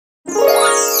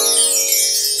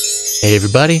Hey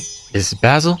everybody, this is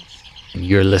Basil, and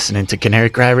you're listening to Canary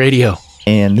Cry Radio.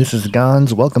 And this is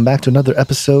Gons. Welcome back to another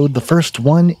episode, the first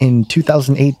one in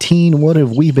 2018. What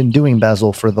have we been doing,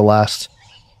 Basil, for the last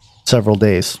several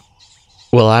days?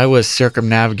 Well, I was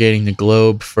circumnavigating the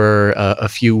globe for a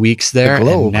few weeks there, the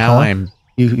globe, and now huh?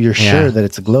 You're sure that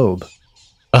it's a globe?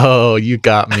 Oh, you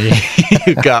got me.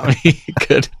 You got me.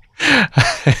 Good.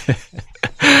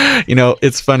 You know,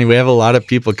 it's funny. We have a lot of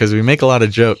people, because we make a lot of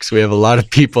jokes. We have a lot of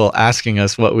people asking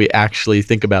us what we actually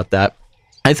think about that.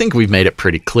 I think we've made it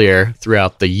pretty clear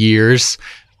throughout the years,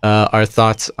 our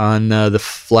thoughts on the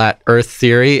flat Earth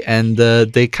theory, and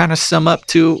they kind of sum up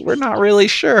to we're not really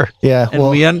sure. Yeah,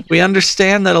 and we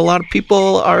understand that a lot of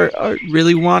people are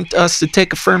really want us to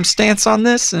take a firm stance on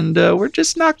this, and we're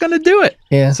just not going to do it.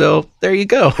 Yeah. So there you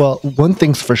go. Well, one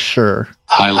thing's for sure.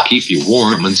 I'll keep you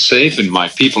warm and safe in my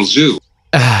people's zoo.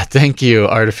 Thank you,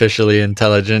 artificially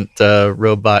intelligent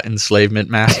robot enslavement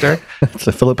master. It's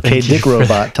a Philip K. Dick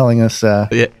robot telling us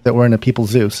that we're in a people's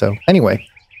zoo. So anyway.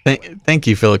 Thank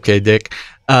you, Philip K. Dick.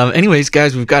 Anyways,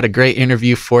 guys, we've got a great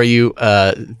interview for you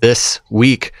this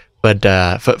week. But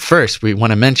first, we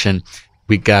want to mention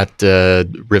we got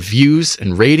reviews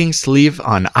and ratings to leave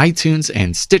on iTunes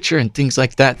and Stitcher and things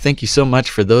like that. Thank you so much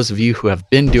for those of you who have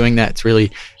been doing that. It's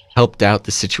really helped out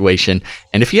the situation.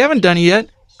 And if you haven't done it yet,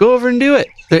 go over and do it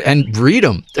and read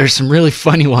them. There's some really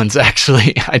funny ones,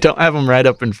 actually. I don't have them right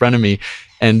up in front of me.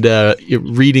 And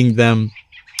reading them,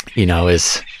 you know,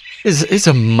 is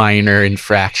a minor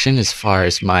infraction as far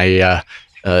as my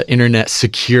internet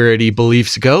security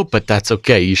beliefs go, but that's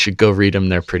okay. You should go read them.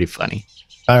 They're pretty funny.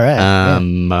 All right.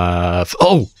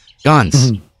 Gons.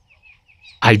 Mm-hmm.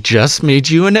 I just made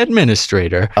you an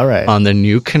administrator on the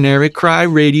new Canary Cry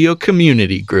Radio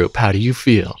community group. How do you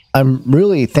feel? I'm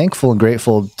really thankful and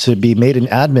grateful to be made an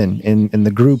admin in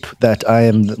the group that I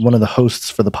am one of the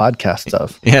hosts for the podcast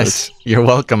of. Yes, you're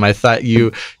welcome. I thought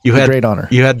you had great honor.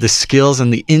 You had the skills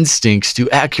and the instincts to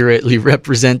accurately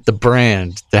represent the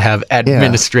brand, to have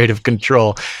administrative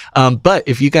control. But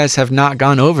if you guys have not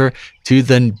gone over to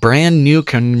the brand new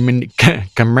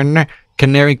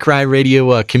Canary Cry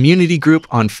Radio community group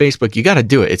on Facebook, you got to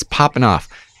do it. It's popping off.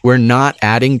 We're not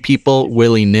adding people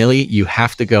willy-nilly. You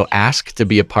have to go ask to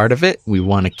be a part of it. We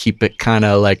want to keep it kind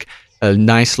of like a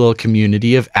nice little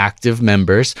community of active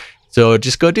members. So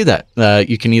just go do that.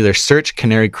 You can either search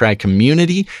Canary Cry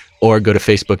Community or go to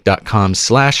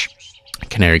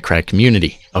facebook.com/Canary Cry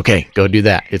Community. Okay, go do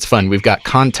that. It's fun. We've got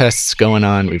contests going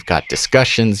on. We've got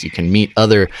discussions. You can meet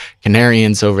other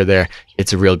Canarians over there.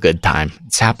 It's a real good time.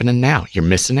 It's happening now. You're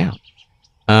missing out.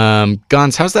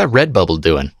 Gons, how's that Redbubble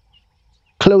doing?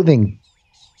 Clothing.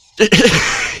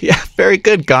 Yeah, very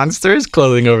good, Gons. There is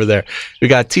clothing over there. We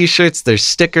got t-shirts, there's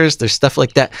stickers, there's stuff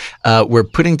like that. We're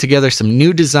putting together some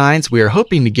new designs. We are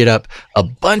hoping to get up a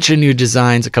bunch of new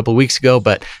designs a couple weeks ago,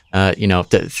 but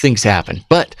things happen.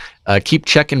 But keep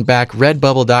checking back.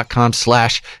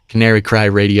 Redbubble.com/Canary Cry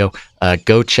Radio.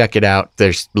 Go check it out.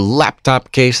 There's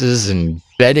laptop cases and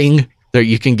bedding. There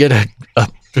you can get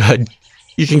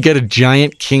you can get a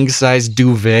giant king-size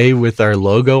duvet with our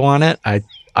logo on it.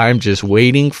 I'm just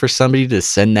waiting for somebody to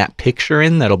send that picture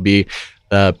in. That'll be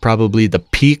probably the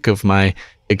peak of my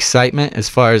excitement as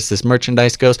far as this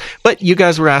merchandise goes. But you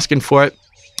guys were asking for it,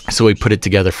 so we put it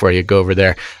together for you. Go over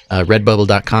there,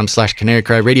 redbubble.com/Canary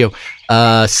Cry Radio.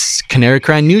 Canary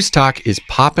Cry News Talk is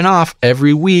popping off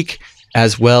every week,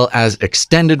 as well as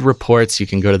extended reports. You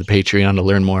can go to the Patreon to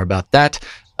learn more about that.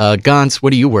 Gons,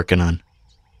 what are you working on?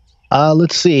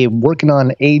 Let's see. Working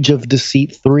on Age of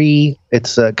Deceit 3.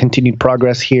 It's continued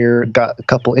progress here. Got a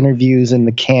couple interviews in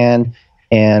the can,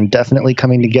 and definitely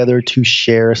coming together to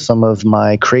share some of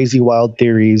my crazy wild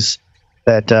theories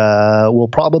that will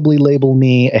probably label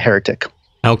me a heretic.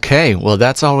 Okay, well,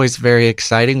 that's always very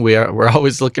exciting. We're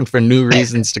always looking for new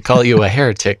reasons to call you a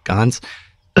heretic, Gons.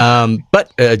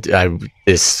 But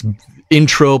this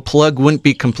intro plug wouldn't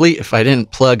be complete if I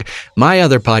didn't plug my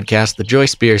other podcast, The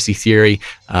Joyspiracy Theory.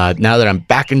 Now that I'm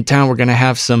back in town, we're going to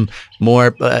have some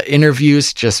more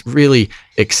interviews, just really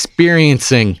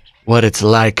experiencing what it's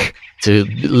like to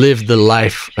live the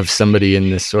life of somebody in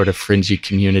this sort of fringy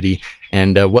community,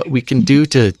 and what we can do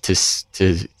to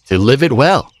live it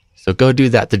well. So go do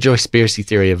that. The Joyspiracy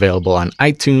Theory, available on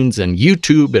iTunes and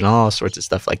YouTube and all sorts of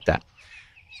stuff like that.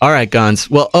 All right, Gons.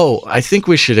 Well, I think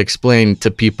we should explain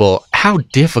to people how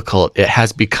difficult it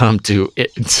has become to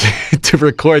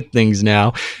record things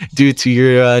now due to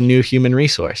your new human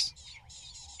resource.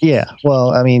 Yeah, well,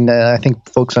 I mean, I think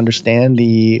folks understand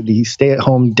the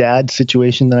stay-at-home dad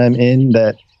situation that I'm in.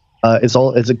 That it's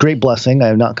a great blessing.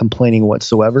 I'm not complaining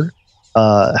whatsoever.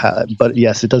 But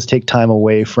yes, it does take time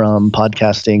away from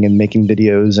podcasting and making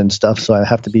videos and stuff. So I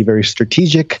have to be very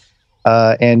strategic,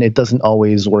 and it doesn't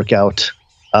always work out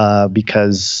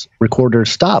because recorders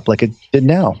stop like it did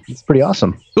now. It's pretty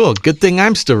awesome. Cool. Good thing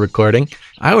I'm still recording.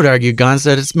 I would argue, Gons,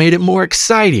 that it's made it more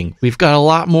exciting. We've got a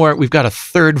lot more. We've got a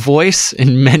third voice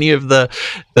in many of the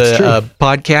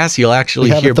podcasts. You'll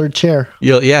actually hear a third chair.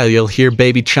 You'll hear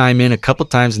Baby chime in a couple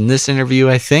times in this interview,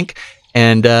 I think.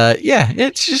 And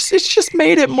it's just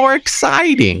made it more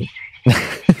exciting.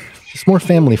 It's more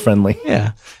family friendly.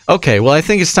 Yeah. Okay. Well, I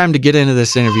think it's time to get into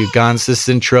this interview, Gons. This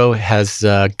intro has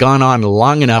gone on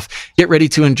long enough. Get ready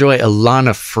to enjoy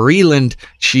Ilana Freeland.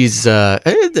 She's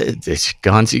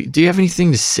Gons. Do you have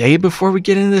anything to say before we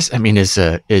get into this? I mean,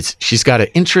 she's got an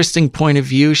interesting point of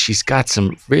view. She's got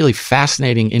some really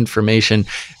fascinating information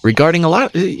regarding a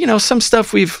lot, some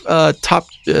stuff we've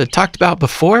talked about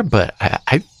before. But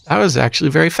I was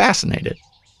actually very fascinated.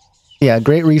 Yeah,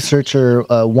 great researcher,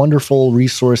 a wonderful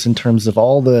resource in terms of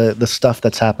all the stuff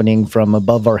that's happening from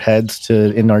above our heads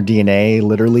to in our DNA,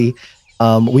 literally.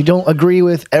 We don't agree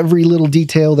with every little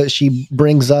detail that she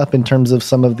brings up in terms of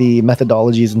some of the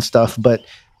methodologies and stuff, but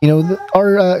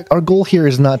our goal here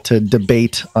is not to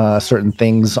debate certain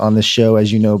things on this show.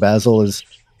 As you know, Basil, is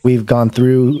we've gone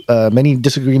through many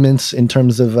disagreements in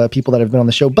terms of people that have been on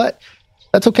the show, but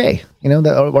that's okay.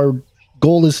 That our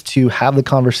goal is to have the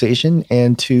conversation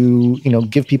and to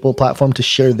give people a platform to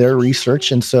share their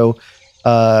research. And so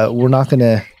we're not going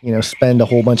to spend a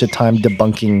whole bunch of time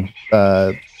debunking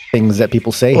things that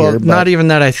people say here. But not even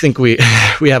that. I think we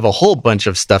have a whole bunch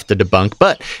of stuff to debunk,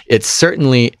 but it's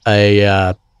certainly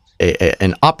an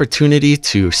opportunity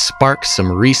to spark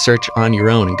some research on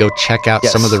your own and go check out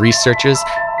some of the researchings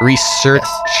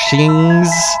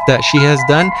that she has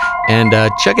done and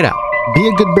check it out. Be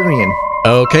a good Burian.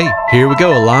 Okay, here we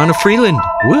go. Ilana Freeland.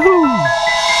 Woohoo!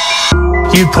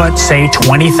 You put, say,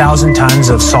 20,000 tons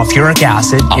of sulfuric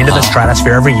acid into the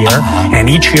stratosphere every year, and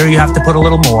each year you have to put a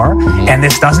little more, and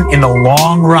this doesn't, in the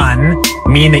long run,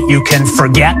 mean that you can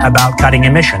forget about cutting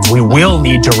emissions. We will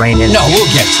need to rein in. No, we'll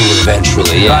get to it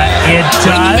eventually. Yeah. But it does.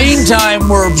 In the meantime,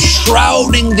 we're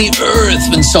shrouding the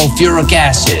earth in sulfuric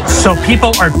acid. So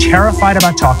people are terrified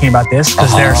about talking about this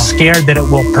because they're scared that it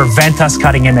will prevent us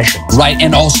cutting emissions. Right,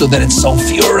 and also that it's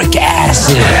sulfuric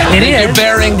acid. It is. You're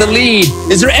bearing the lead.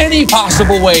 Is there any possible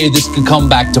way this could come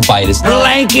back to bite us?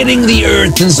 Blanketing the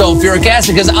earth in sulfuric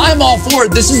acid, because I'm all for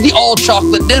it. This is the all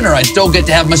chocolate dinner. I still get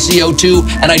to have my CO2,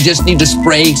 and I just need to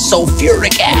spray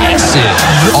sulfuric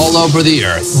acid all over the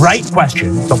earth. Right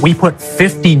question, but we put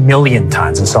 50 million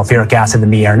tons of sulfuric acid in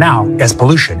the air now as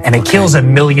pollution, and it kills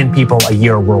 1 million people a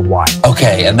year worldwide.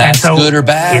 Okay, and that's good or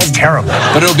bad? It's terrible.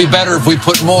 But it'll be better if we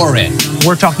put more in.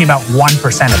 We're talking about 1%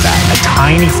 of that, a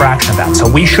tiny fraction of that. So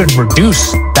we should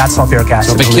reduce that sulfuric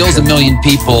acid. So if it kills 1 million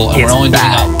people and we're only doing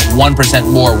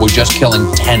 1% more, we're just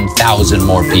killing 10,000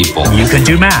 more people. You can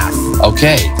do math.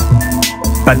 Okay.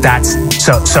 But that's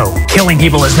so killing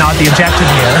people is not the objective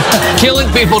here.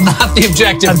 Killing people, not the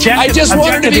objective. I just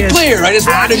wanted to be clear. I just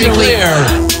wanted to be clear.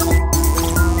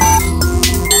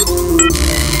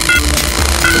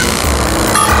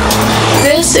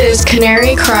 This is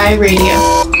Canary Cry Radio.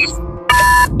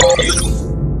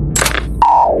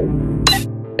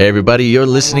 Hey everybody, you're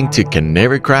listening to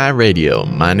Canary Cry Radio.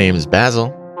 My name is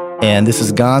Basil. And this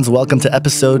is Gons. Welcome to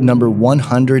episode number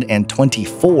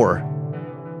 124.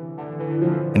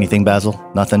 Anything, Basil?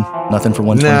 Nothing for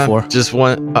 124? Nah, just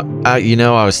one.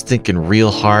 I was thinking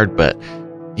real hard, but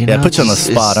I put you on the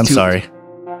spot. I'm sorry.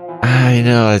 I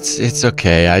know, it's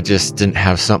okay. I just didn't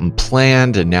have something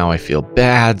planned, and now I feel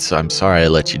bad, so I'm sorry I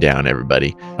let you down,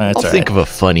 everybody. I'll think of a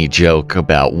funny joke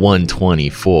about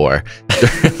 124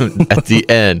 at the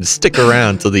end. Stick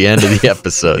around till the end of the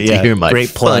episode to hear my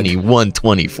funny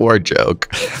 124 joke.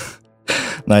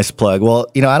 Nice plug. Well,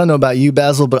 I don't know about you,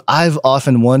 Basil, but I've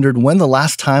often wondered when the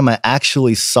last time I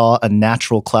actually saw a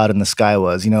natural cloud in the sky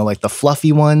was. Like the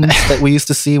fluffy ones that we used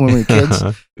to see when we were kids.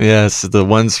 Yes, the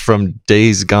ones from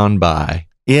days gone by.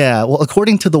 Yeah, well,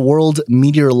 according to the World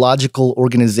Meteorological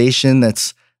Organization,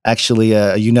 that's actually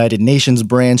a United Nations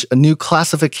branch, a new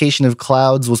classification of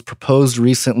clouds was proposed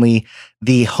recently,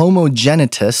 the Homo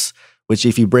genitus, which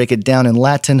if you break it down in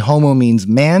Latin, homo means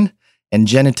man, and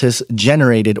genitus,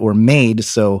 generated or made,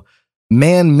 so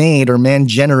man-made or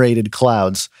man-generated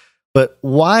clouds. But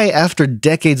why, after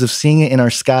decades of seeing it in our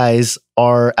skies,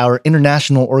 are our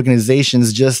international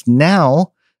organizations just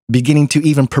now beginning to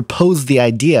even propose the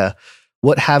idea?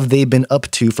 What have they been up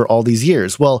to for all these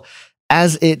years? Well,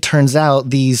 as it turns out,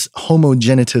 these Homo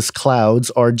genitus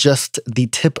clouds are just the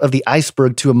tip of the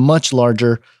iceberg to a much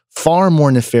larger, far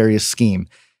more nefarious scheme.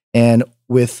 And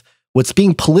with what's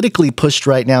being politically pushed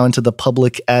right now into the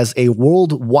public as a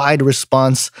worldwide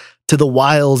response to the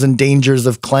wiles and dangers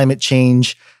of climate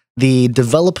change. The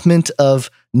development of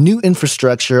new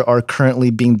infrastructure are currently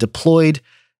being deployed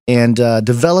and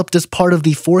developed as part of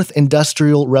the Fourth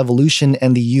Industrial Revolution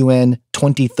and the UN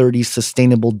 2030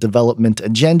 Sustainable Development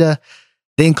Agenda.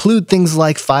 They include things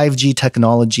like 5G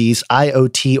technologies,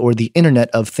 IoT or the Internet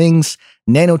of Things,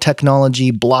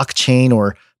 nanotechnology, blockchain,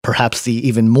 or perhaps the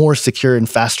even more secure and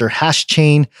faster hash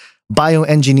chain,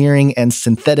 bioengineering and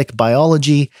synthetic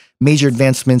biology, major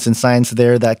advancements in science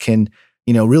there that can,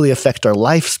 really affect our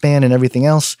lifespan and everything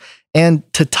else. And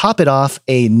to top it off,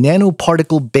 a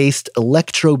nanoparticle-based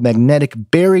electromagnetic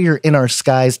barrier in our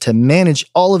skies to manage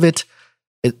all of it.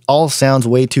 It all sounds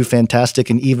way too fantastic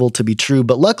and evil to be true,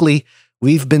 but luckily,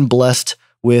 we've been blessed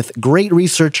with great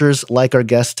researchers like our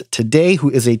guest today, who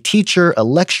is a teacher, a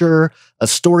lecturer, a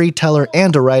storyteller,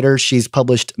 and a writer. She's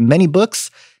published many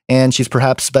books, and she's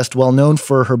perhaps best well known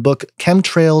for her book,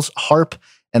 Chemtrails, HAARP,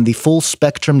 and the Full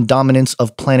Spectrum Dominance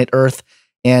of Planet Earth.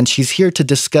 And she's here to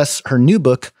discuss her new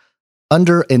book,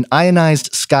 Under an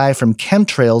Ionized Sky from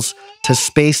Chemtrails to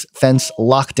Space Fence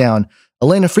Lockdown.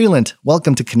 Elena Freeland,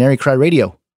 welcome to Canary Cry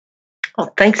Radio.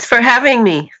 Well, thanks for having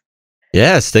me.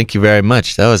 Yes, thank you very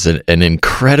much. That was an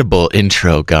incredible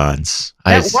intro, Gons.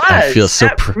 I feel so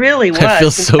really was. I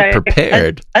feel so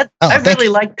prepared. I really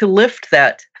like to lift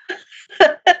that.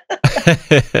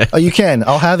 Oh, you can.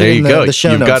 I'll have it in the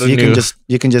show notes.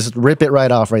 You can just rip it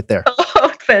right off right there.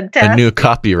 Oh, fantastic! A new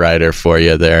copywriter for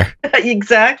you there.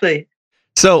 Exactly.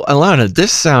 So, Alana,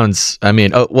 this sounds.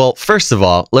 First of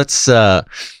all, let's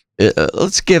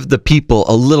give the people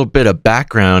a little bit of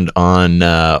background on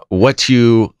what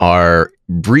you are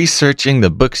researching,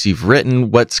 the books you've written,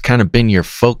 what's kind of been your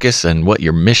focus, and what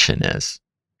your mission is.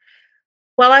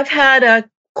 Well, I've had a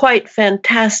quite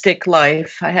fantastic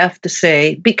life, I have to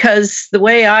say, because the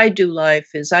way I do life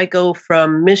is I go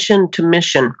from mission to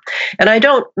mission, and I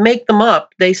don't make them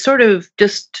up. They sort of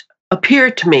just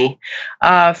appear to me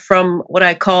from what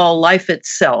I call life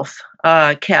itself.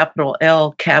 Capital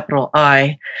L, capital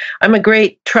I. I'm a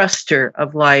great truster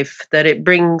of life, that it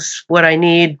brings what I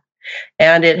need,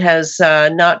 and it has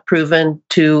not proven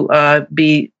to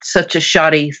be such a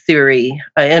shoddy theory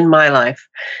in my life.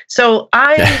 So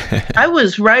I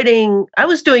was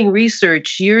doing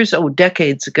research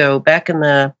decades ago, back in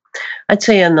I'd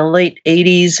say in the late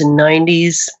 80s and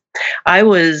 90s. I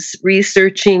was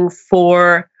researching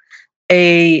for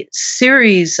a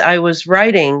series I was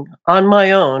writing on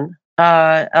my own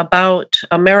about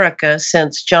America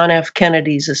since John F.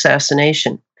 Kennedy's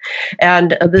assassination.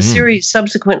 And the series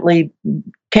subsequently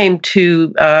came to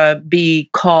be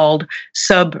called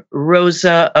Sub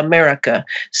Rosa America.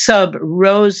 Sub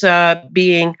Rosa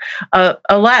being a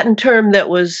Latin term that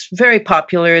was very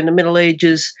popular in the Middle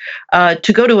Ages.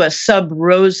 To go to a Sub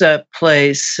Rosa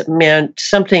place meant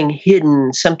something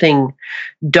hidden, something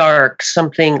dark,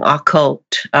 something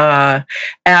occult,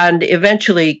 and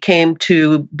eventually came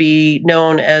to be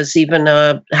known as even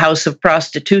a house of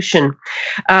prostitution,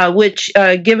 which,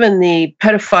 given the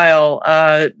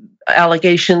pedophile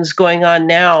allegations going on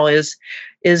now, is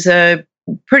a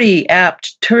pretty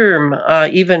apt term,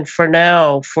 even for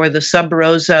now, for the Sub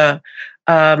Rosa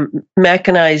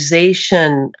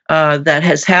mechanization that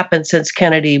has happened since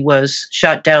Kennedy was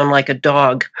shot down like a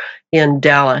dog in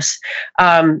Dallas.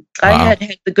 Wow. I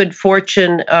had the good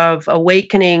fortune of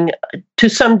awakening to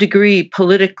some degree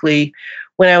politically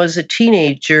when I was a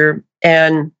teenager,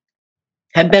 and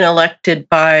had been elected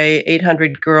by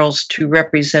 800 girls to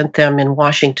represent them in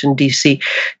Washington, D.C.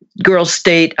 Girls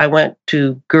State. I went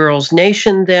to Girls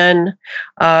Nation then.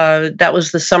 That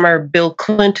was the summer Bill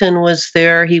Clinton was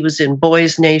there. He was in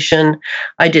Boys Nation.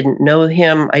 I didn't know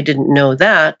him. I didn't know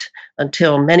that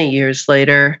until many years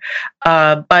later.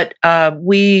 But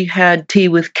we had tea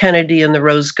with Kennedy in the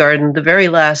Rose Garden the very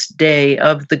last day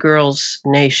of the Girls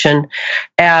Nation.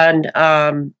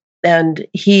 And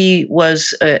he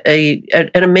was an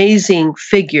amazing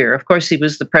figure. Of course, he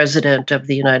was the president of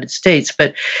the United States,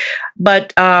 but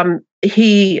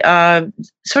he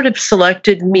sort of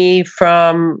selected me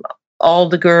from all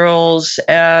the girls,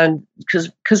 and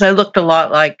because I looked a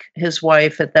lot like his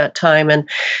wife at that time, and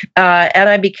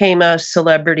I became a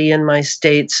celebrity in my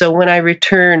state. So when I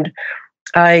returned,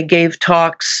 I gave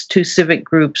talks to civic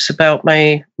groups about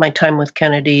my time with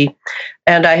Kennedy.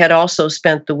 And I had also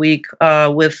spent the week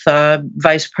with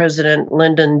Vice President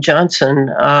Lyndon Johnson,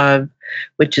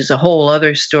 which is a whole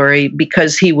other story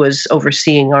because he was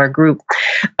overseeing our group.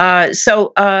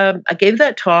 So I gave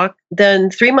that talk.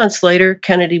 Then 3 months later,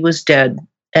 Kennedy was dead.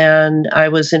 And I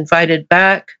was invited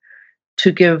back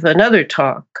to give another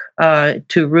talk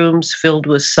to rooms filled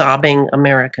with sobbing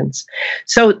Americans.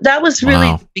 So that was really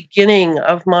the beginning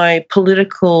of my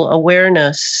political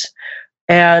awareness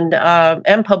and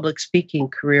public speaking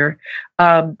career.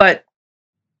 But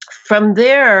from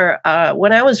there,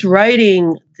 when I was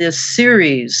writing this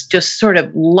series, just sort of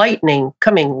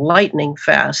coming lightning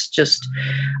fast,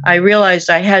 I realized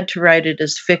I had to write it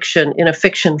as fiction, in a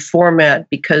fiction format,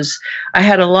 because I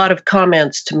had a lot of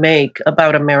comments to make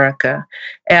about America.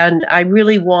 And I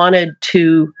really wanted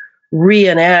to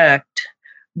reenact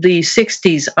the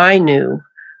 60s I knew.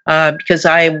 Because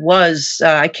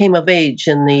I came of age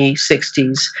in the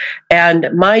 60s, and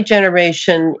my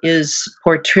generation is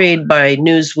portrayed by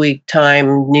Newsweek,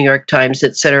 Time, New York Times,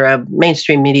 etc.,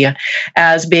 mainstream media,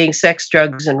 as being sex,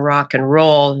 drugs, and rock and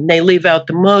roll. And they leave out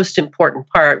the most important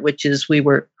part, which is we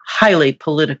were highly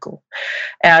political.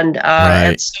 And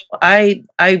so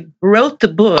I wrote the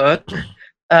book.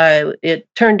 It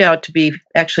turned out to be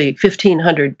actually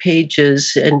 1,500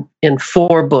 pages in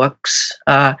 4 books,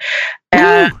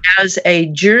 as a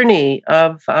journey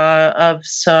of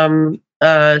some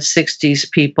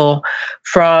 60s people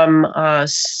from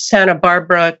Santa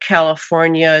Barbara,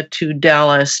 California to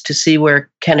Dallas to see where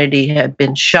Kennedy had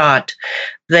been shot.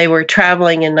 They were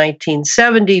traveling in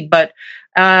 1970, but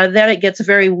then it gets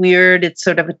very weird. It's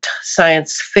sort of a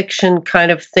science fiction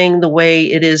kind of thing, the way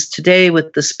it is today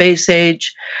with the space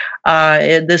age.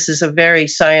 This is a very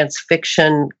science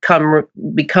fiction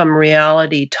become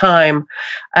reality time.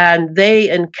 And they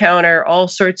encounter all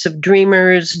sorts of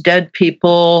dreamers, dead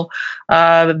people,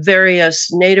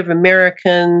 various Native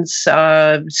Americans,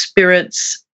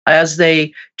 spirits, as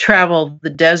they travel the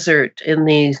desert in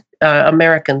the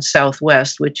American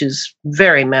Southwest, which is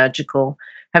very magical.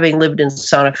 Having lived in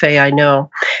Santa Fe, I know.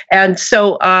 And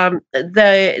so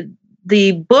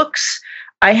the books,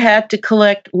 I had to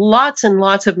collect lots and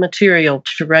lots of material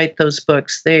to write those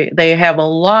books. They have a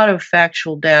lot of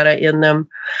factual data in them,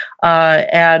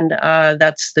 and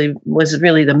was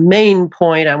really the main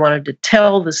point. I wanted to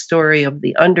tell the story of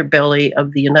the underbelly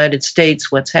of the United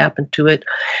States, what's happened to it,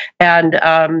 and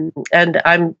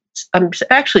I'm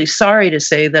actually sorry to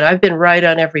say that I've been right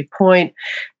on every point.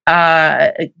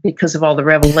 Because of all the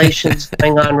revelations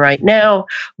going on right now,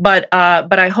 but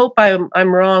I hope I'm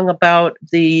wrong about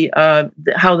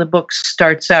how the book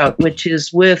starts out, which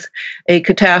is with a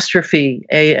catastrophe,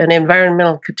 an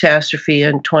environmental catastrophe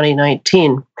in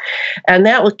 2019, and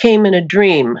that came in a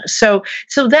dream. So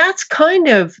that's kind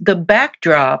of the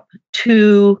backdrop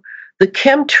to the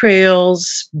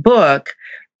Chemtrails book.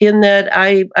 In that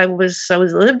I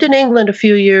lived in England a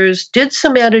few years, did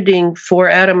some editing for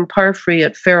Adam Parfrey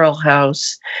at Feral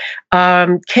House,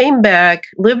 came back,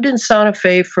 lived in Santa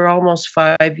Fe for almost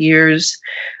 5 years,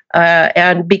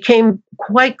 and became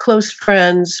quite close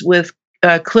friends with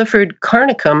Clifford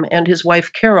Carnicom and his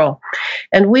wife Carol.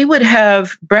 And we would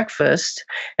have breakfast.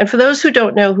 And for those who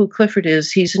don't know who Clifford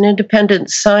is, he's an independent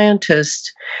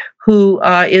scientist who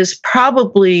is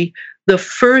probably the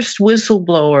first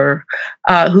whistleblower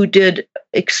who did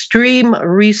extreme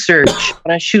research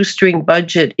on a shoestring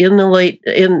budget in late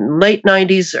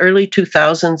 90s, early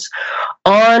 2000s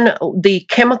on the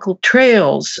chemical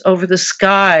trails over the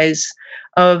skies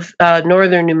of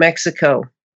northern New Mexico.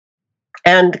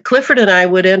 And Clifford and I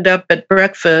would end up at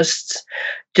breakfasts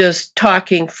just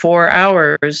talking for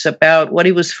hours about what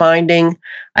he was finding.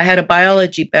 I had a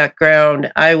biology background.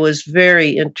 I was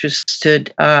very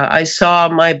interested. I saw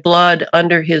my blood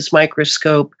under his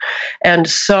microscope and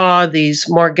saw these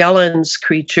Morgellons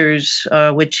creatures,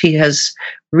 which he has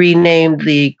renamed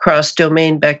the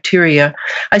cross-domain bacteria.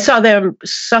 I saw them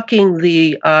sucking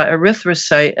the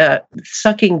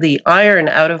sucking the iron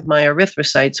out of my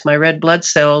erythrocytes, my red blood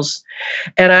cells,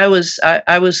 and I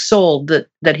was sold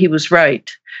that he was right,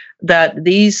 that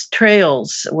these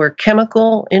trails were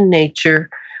chemical in nature,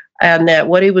 and that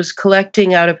what he was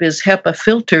collecting out of his HEPA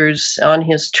filters on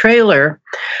his trailer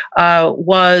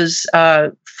was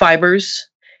fibers,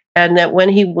 and that when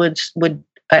he would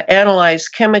analyze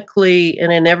chemically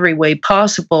and in every way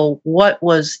possible what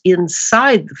was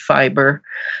inside the fiber,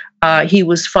 he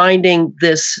was finding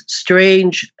this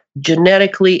strange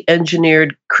genetically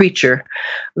engineered creature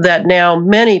that now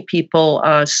many people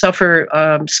suffer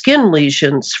skin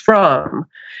lesions from,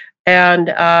 and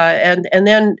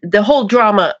then the whole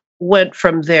drama went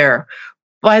from there.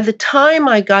 By the time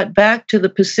I got back to the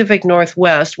Pacific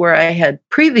Northwest, where I had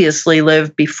previously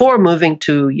lived before moving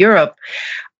to Europe,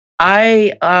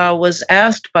 I was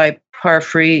asked by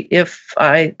Parfrey if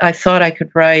I thought I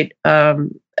could write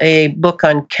a book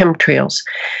on chemtrails.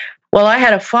 Well, I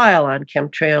had a file on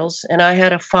chemtrails, and I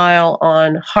had a file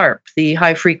on HAARP, the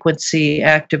High Frequency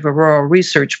Active Auroral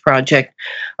Research Project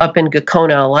up in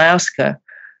Gakona, Alaska.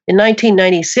 In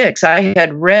 1996, I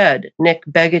had read Nick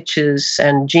Begich's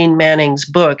and Gene Manning's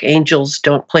book, Angels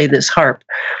Don't Play This HAARP,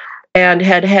 and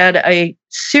had a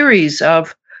series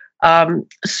of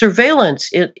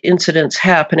surveillance incidents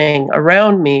happening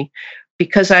around me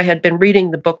because I had been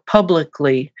reading the book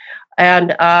publicly.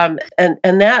 And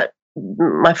that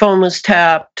my phone was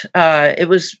tapped. It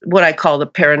was what I call the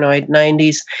paranoid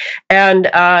 90s. And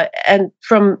I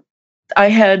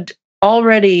had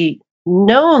already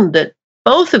known that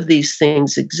both of these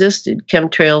things existed,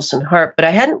 chemtrails and HAARP, but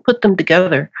I hadn't put them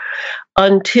together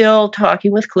until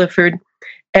talking with Clifford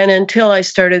and until I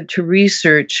started to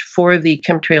research for the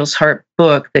Chemtrails HAARP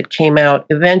book that came out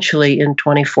eventually in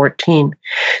 2014.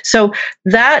 So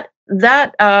that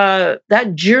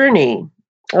journey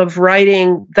of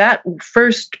writing that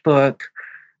first book,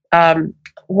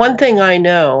 one thing I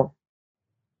know,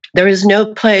 there is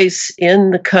no place in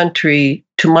the country,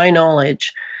 to my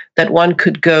knowledge, that one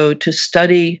could go to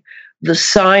study the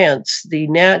science, the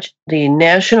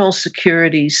national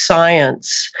security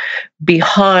science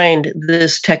behind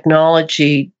this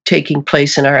technology taking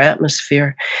place in our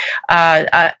atmosphere.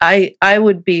 I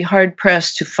would be hard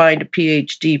pressed to find a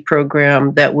PhD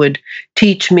program that would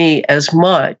teach me as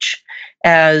much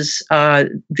as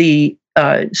the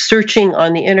searching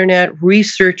on the internet,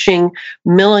 researching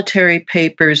military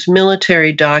papers,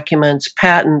 military documents,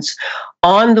 patents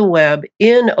on the web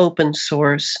in open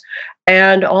source,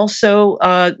 and also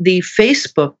the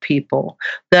Facebook people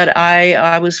that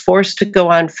I was forced to go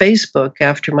on Facebook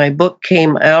after my book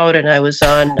came out, and I was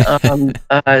on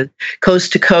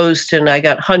Coast to Coast, and I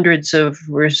got hundreds of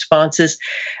responses.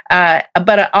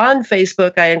 But on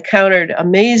Facebook, I encountered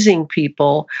amazing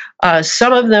people,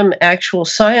 some of them actual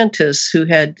scientists who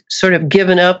had sort of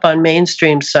given up on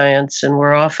mainstream science and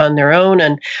were off on their own,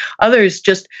 and others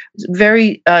just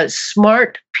very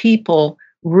smart people,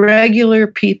 regular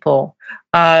people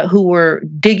who were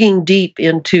digging deep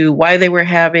into why they were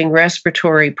having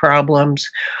respiratory problems,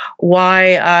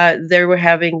 why they were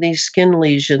having these skin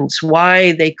lesions,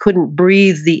 why they couldn't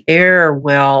breathe the air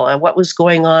well, and what was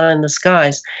going on in the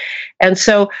skies. And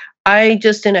so I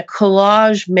just, in a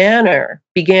collage manner,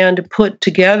 began to put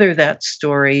together that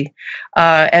story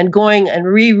and going and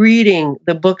rereading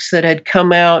the books that had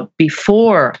come out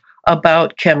before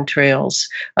about chemtrails,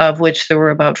 of which there were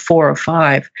about 4 or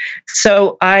 5.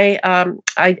 So I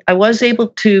was able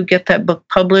to get that book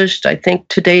published. I think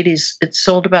to date it's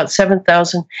sold about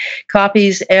 7,000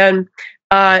 copies, and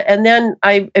then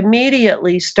I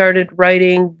immediately started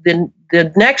writing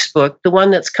the next book, the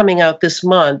one that's coming out this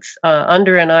month,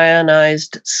 Under an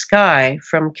Ionized Sky: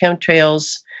 From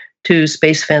Chemtrails to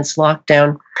Space Fence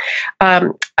Lockdown. I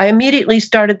immediately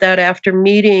started that after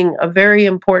meeting a very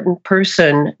important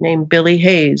person named Billy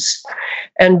Hayes.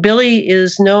 And Billy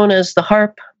is known as the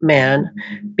HAARP man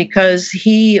because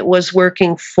he was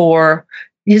working for,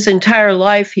 his entire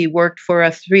life, he worked for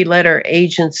a 3-letter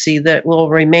agency that will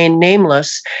remain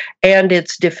nameless and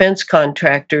its defense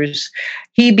contractors.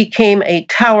 He became a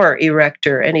tower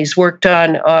erector, and he's worked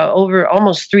on over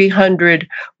almost 300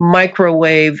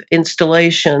 microwave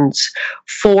installations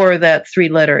for that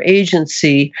 3-letter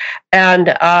agency.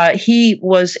 And he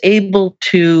was able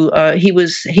to,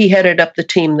 he headed up the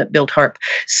team that built HAARP.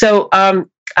 So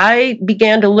I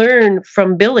began to learn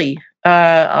from Billy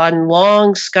on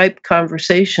long Skype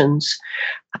conversations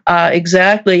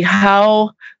exactly how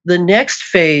the next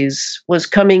phase was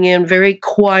coming in very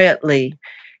quietly,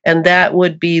 and that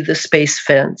would be the space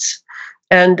fence.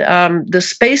 And the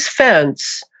space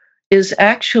fence is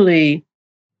actually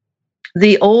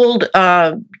the old,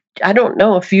 I don't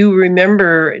know if you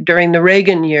remember during the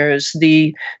Reagan years,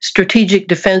 the Strategic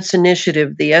Defense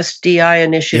Initiative, the SDI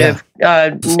initiative,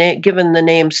 given the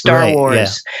name Star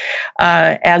Wars.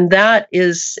 Yeah. And that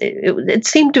is, it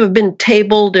seemed to have been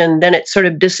tabled, and then it sort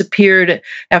of disappeared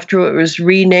after it was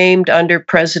renamed under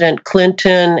President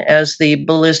Clinton as the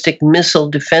Ballistic Missile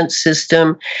Defense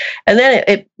System. And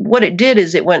then what it did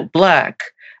is it went black.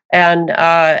 And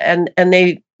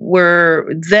they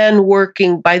were then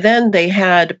working, by then they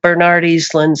had Bernard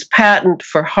Eastland's patent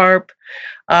for HAARP.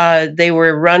 They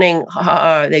were running,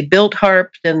 they built HAARP,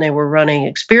 then they were running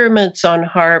experiments on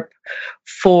HAARP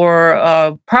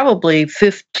for probably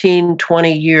 15,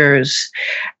 20 years.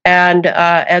 And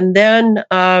then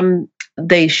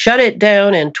they shut it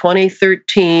down in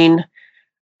 2013.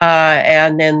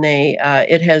 And then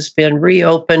it has been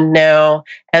reopened now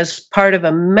as part of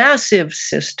a massive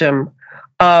system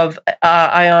of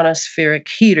ionospheric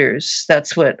heaters.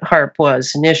 That's what HAARP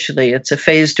was initially. It's a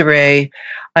phased array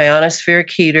ionospheric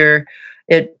heater.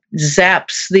 It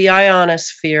zaps the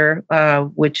ionosphere,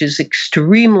 which is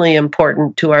extremely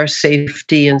important to our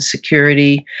safety and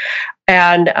security,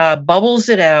 and bubbles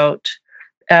it out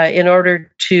in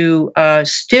order to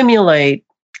stimulate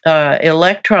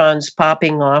electrons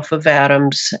popping off of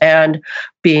atoms and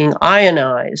being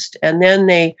ionized. And then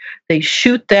they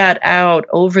shoot that out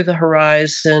over the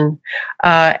horizon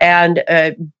and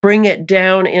bring it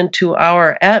down into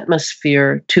our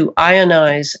atmosphere to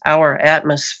ionize our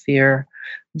atmosphere,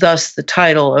 thus the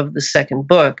title of the second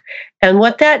book. And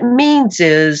what that means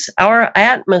is our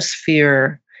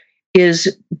atmosphere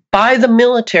is by the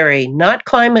military, not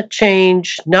climate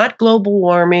change, not global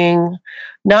warming,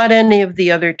 not any of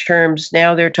the other terms.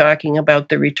 Now they're talking about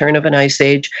the return of an ice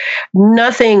age.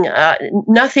 Nothing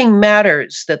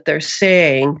matters that they're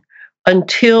saying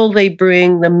until they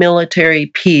bring the military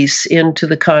piece into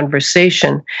the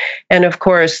conversation. And of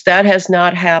course, that has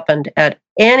not happened at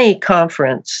any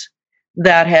conference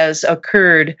that has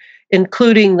occurred,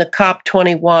 including the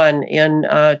COP21 in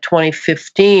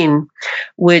 2015,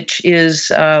 which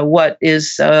is what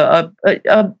is a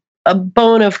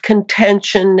bone of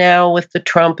contention now with the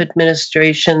Trump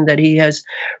administration, that he has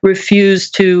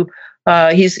refused to.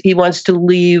 He wants to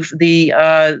leave the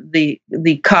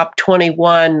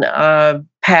COP21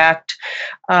 pact,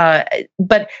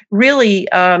 but really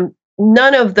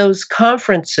none of those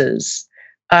conferences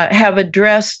have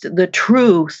addressed the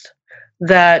truth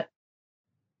that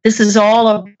this is all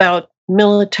about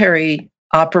military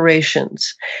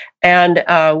operations, and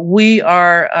we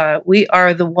are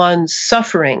the ones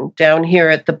suffering down here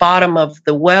at the bottom of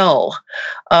the well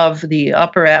of the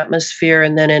upper atmosphere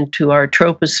and then into our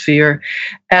troposphere,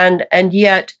 and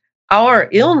yet our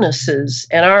illnesses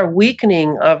and our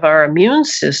weakening of our immune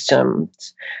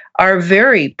systems are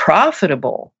very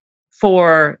profitable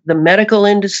for the medical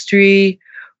industry,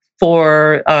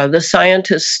 for the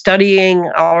scientists studying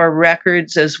our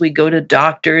records as we go to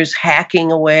doctors,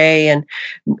 hacking away and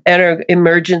enter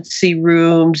emergency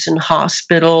rooms and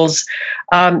hospitals.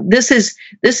 This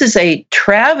is a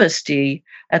travesty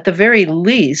at the very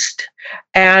least,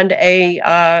 and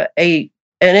an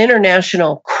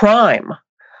international crime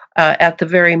at the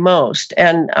very most.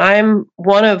 And I'm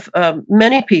one of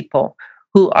many people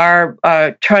who are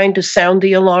trying to sound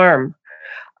the alarm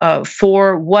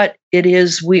for what it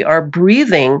is we are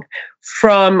breathing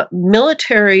from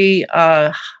military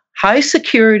high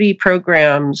security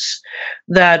programs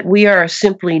that we are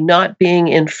simply not being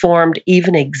informed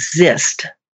even exist.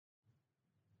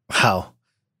 Wow.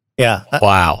 Yeah.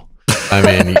 Wow.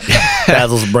 I mean,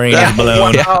 Basil's brain is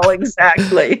blown. Wow,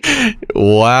 exactly.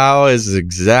 Wow is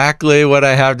exactly what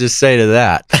I have to say to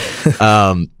that.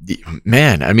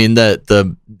 Man, I mean,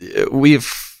 the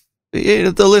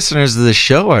listeners of the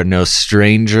show are no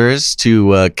strangers to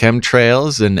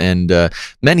chemtrails and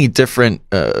many different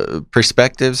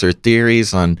perspectives or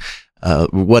theories on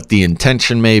what the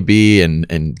intention may be, and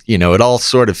it all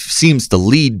sort of seems to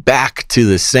lead back to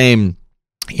the same,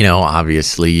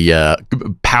 obviously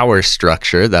power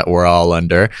structure that we're all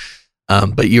under.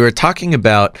 But you were talking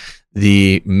about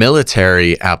the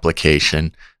military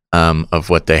application of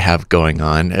what they have going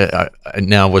on.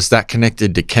 Now, was that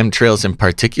connected to chemtrails in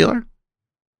particular?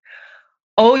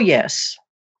 Oh, yes.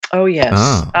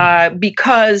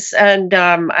 Because, and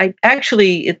I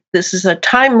actually, this is a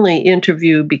timely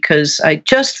interview because I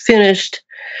just finished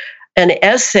an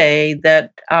essay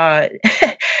that,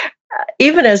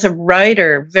 even as a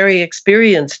writer, very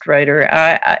experienced writer,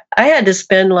 I had to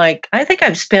spend I think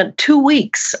I've spent 2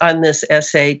 weeks on this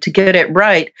essay to get it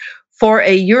right, for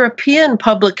a European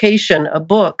publication, a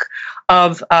book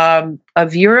of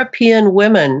European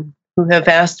women who have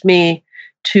asked me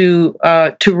to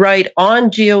write on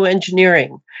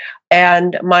geoengineering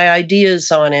and my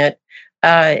ideas on it.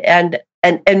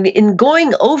 And in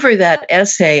going over that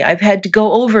essay, I've had to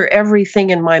go over everything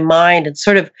in my mind and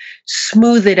sort of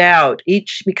smooth it out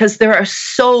because there are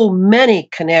so many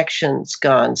connections,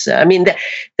 Gonza. I mean,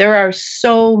 there are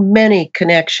so many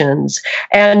connections.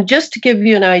 And just to give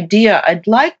you an idea, I'd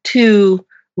like to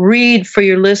read for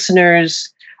your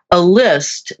listeners a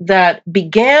list that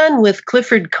began with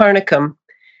Clifford Carnicom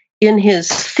in his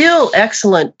still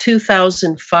excellent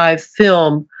 2005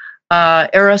 film,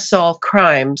 Aerosol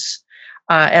Crimes.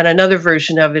 And another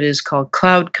version of it is called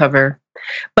Cloud Cover.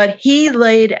 But he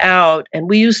laid out, and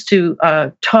we used to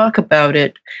talk about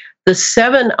it, the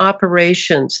 7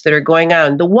 operations that are going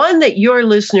on. The one that your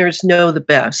listeners know the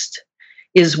best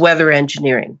is weather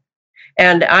engineering.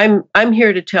 And I'm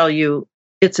here to tell you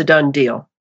it's a done deal.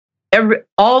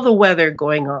 All the weather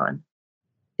going on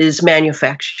is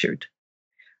manufactured.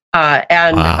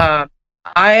 I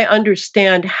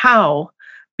understand how,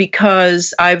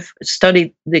 because I've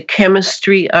studied the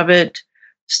chemistry of it,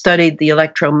 studied the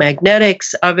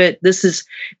electromagnetics of it. This is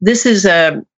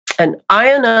an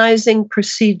ionizing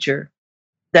procedure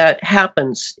that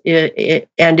happens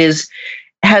and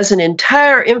has an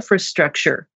entire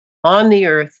infrastructure on the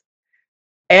Earth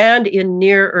and in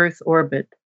near Earth orbit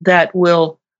that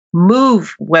will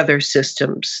move weather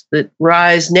systems that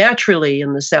rise naturally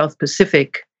in the South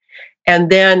Pacific and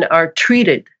then are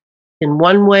treated in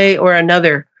one way or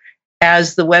another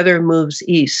as the weather moves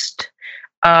east.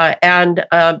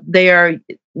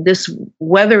 This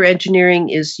weather engineering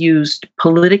is used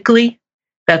politically.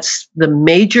 That's the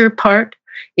major part.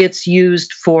 It's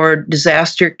used for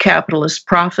disaster capitalist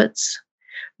profits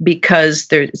because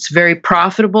it's very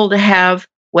profitable to have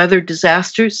weather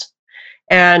disasters,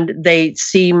 and they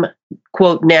seem,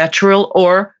 quote, natural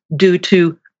or due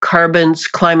to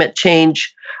climate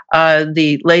change,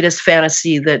 the latest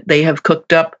fantasy that they have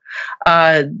cooked up.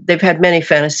 They've had many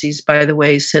fantasies, by the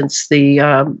way, since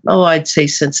I'd say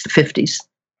since the 50s.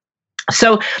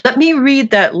 So let me read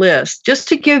that list just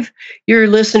to give your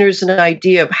listeners an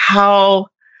idea of how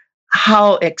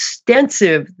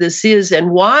extensive this is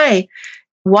and why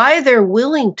they're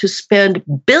willing to spend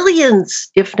billions,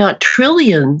 if not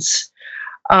trillions,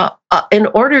 in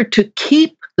order to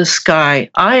keep the sky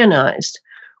ionized,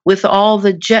 with all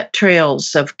the jet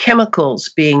trails of chemicals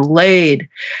being laid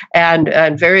and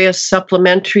various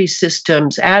supplementary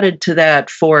systems added to that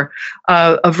for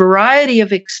a variety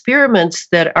of experiments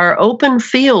that are open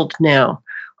field now,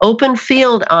 open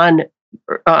field on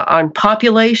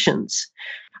populations.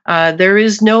 There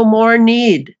is no more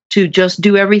need to just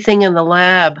do everything in the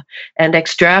lab and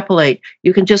extrapolate.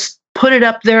 You can just put it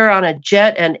up there on a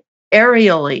jet and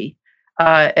aerially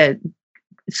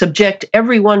subject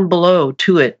everyone below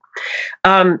to it.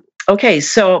 Okay,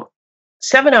 so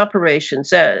 7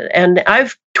 operations, and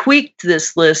I've tweaked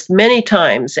this list many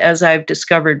times as I've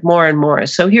discovered more and more.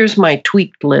 So here's my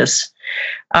tweaked list.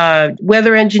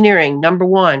 Weather engineering, number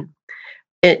 1.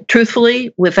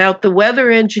 Truthfully, without the weather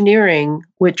engineering,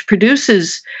 which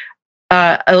produces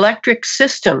electric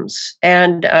systems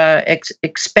and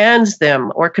expands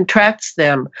them or contracts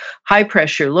them, high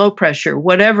pressure, low pressure,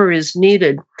 whatever is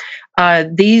needed,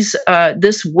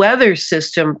 this weather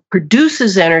system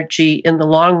produces energy in the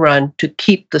long run to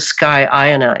keep the sky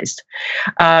ionized.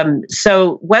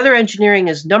 So weather engineering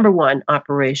is number 1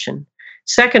 operation.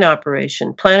 Second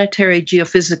operation, planetary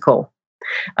geophysical.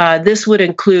 This would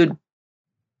include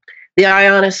the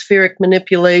ionospheric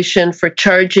manipulation for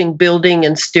charging, building,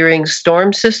 and steering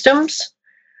storm systems,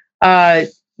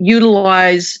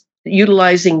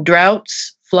 utilizing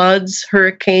droughts, floods,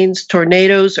 hurricanes,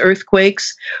 tornadoes,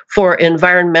 earthquakes for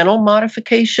environmental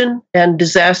modification and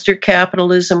disaster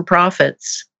capitalism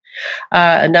profits.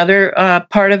 Another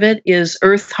part of it is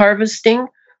earth harvesting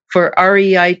for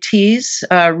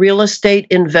REITs, real estate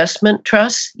investment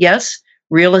trusts. Yes,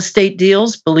 real estate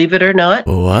deals, believe it or not.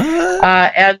 What?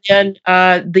 And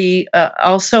then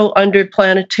also under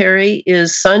planetary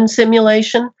is sun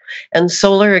simulation and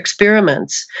solar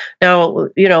experiments. Now,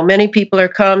 many people are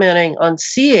commenting on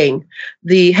seeing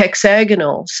the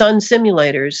hexagonal sun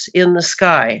simulators in the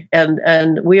sky,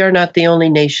 and we are not the only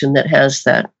nation that has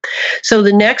that. So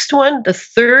the next one, the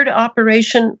third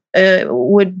operation,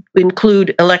 would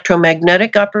include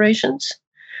electromagnetic operations,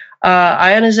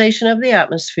 ionization of the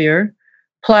atmosphere,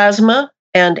 plasma,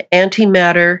 and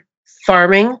antimatter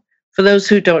farming. For those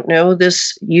who don't know,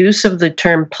 this use of the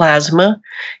term plasma,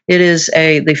 it is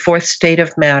the fourth state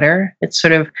of matter. It's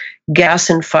sort of gas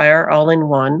and fire all in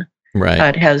one.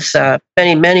 Right. It has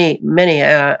many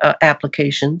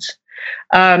applications.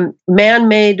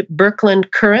 Man-made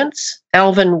Birkeland currents,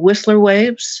 Alvin Whistler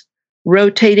waves,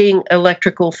 rotating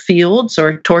electrical fields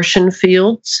or torsion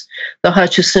fields, the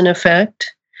Hutchison effect,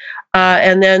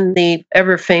 and then the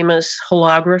ever-famous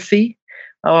holography,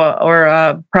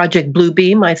 or Project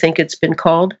Bluebeam, I think it's been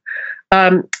called.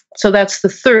 So that's the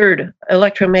third,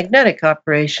 electromagnetic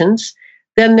operations.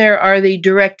 Then there are the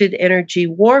directed energy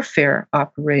warfare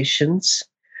operations,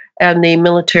 and the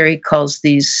military calls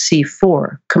these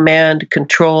C4, command,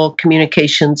 control,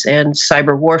 communications, and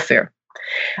cyber warfare.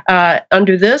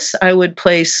 Under this, I would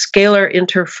place scalar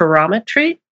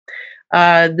interferometry.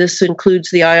 This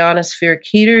includes the ionospheric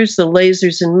heaters, the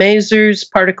lasers and masers,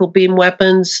 particle beam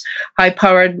weapons,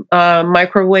 high-powered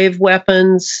microwave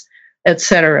weapons,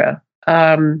 etc.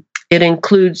 It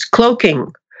includes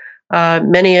cloaking.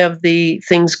 Many of the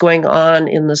things going on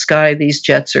in the sky, these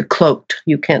jets are cloaked.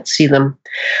 You can't see them.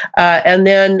 And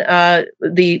then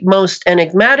the most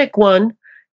enigmatic one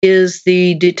is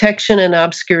the detection and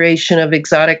obscuration of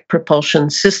exotic propulsion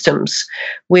systems.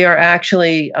 We are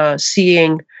actually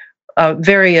seeing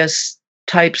various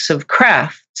types of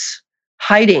crafts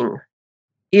hiding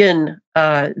in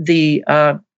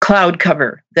the cloud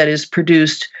cover that is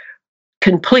produced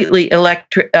completely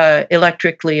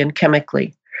electrically and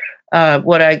chemically.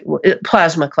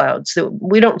 Plasma clouds.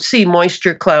 We don't see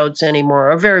moisture clouds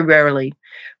anymore, or very rarely.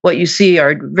 What you see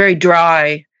are very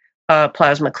dry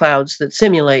plasma clouds that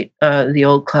simulate the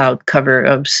old cloud cover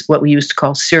of what we used to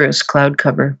call cirrus cloud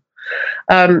cover.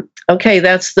 Okay,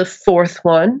 that's the fourth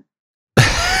one.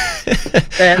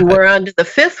 And we're on to the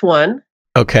fifth one.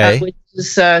 Okay. Which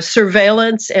is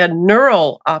surveillance and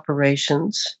neural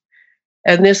operations.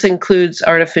 And this includes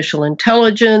artificial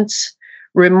intelligence,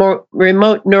 remote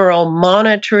neural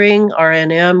monitoring,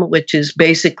 RNM, which is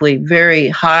basically very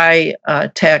high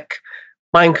tech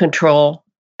mind control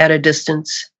at a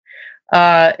distance,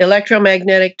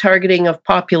 electromagnetic targeting of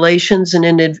populations and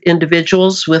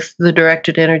individuals with the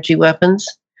directed energy weapons,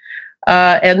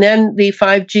 and then the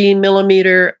 5G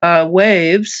millimeter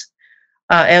waves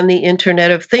and the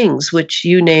Internet of Things, which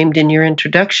you named in your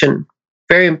introduction.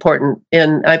 Very important.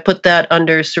 And I put that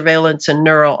under surveillance and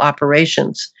neural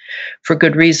operations for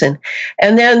good reason.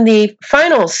 And then the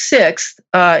final sixth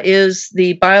is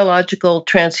the biological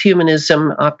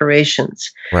transhumanism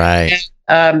operations. Right.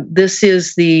 This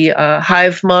is the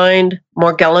hive mind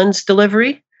Morgellons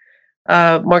delivery.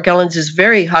 Morgellons is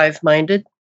very hive-minded.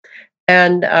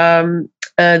 And then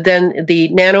the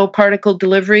nanoparticle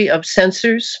delivery of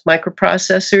sensors,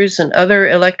 microprocessors, and other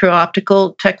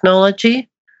electro-optical technology.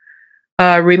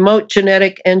 Remote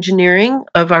genetic engineering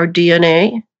of our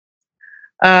DNA.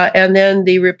 And then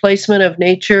the replacement of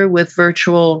nature with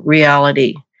virtual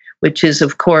reality, which is,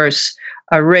 of course,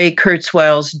 Ray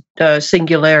Kurzweil's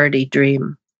singularity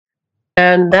dream.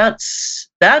 And that's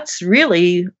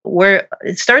really where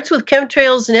it starts with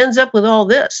chemtrails and ends up with all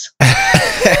this.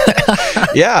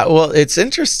 Yeah, well, it's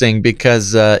interesting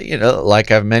because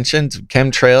like I've mentioned,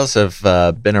 chemtrails have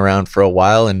been around for a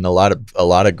while, and a lot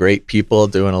of great people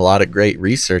doing a lot of great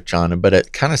research on them. But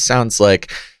it kind of sounds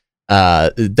like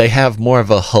they have more of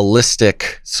a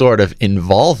holistic sort of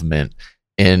involvement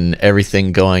in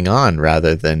everything going on,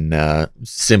 rather than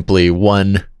simply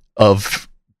one of,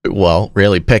 well,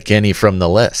 really pick any from the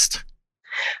list.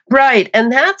 Right.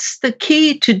 And that's the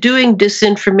key to doing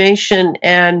disinformation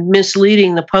and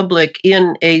misleading the public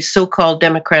in a so-called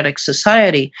democratic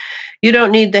society. You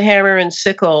don't need the hammer and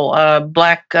sickle,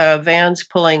 black vans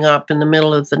pulling up in the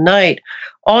middle of the night.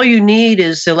 All you need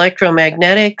is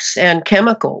electromagnetics and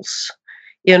chemicals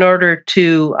in order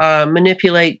to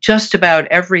manipulate just about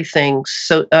everything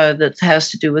that has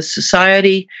to do with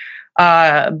society,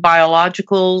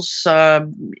 biologicals,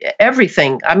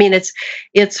 everything. I mean,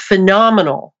 it's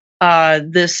phenomenal.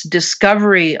 This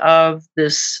discovery of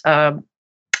this and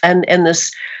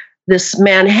this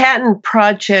Manhattan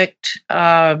Project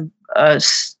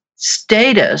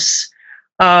status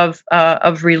of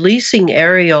releasing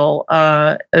aerial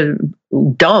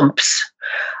dumps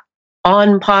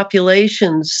on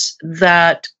populations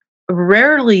that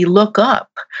rarely look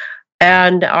up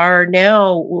and are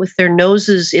now with their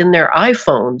noses in their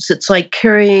iPhones. It's like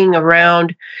carrying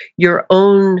around your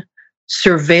own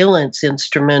surveillance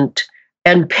instrument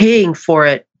and paying for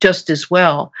it just as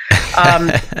well.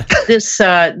 This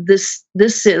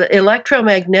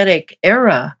electromagnetic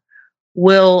era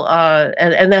will,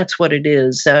 and that's what it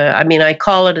is. I mean, I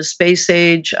call it a space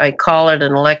age. I call it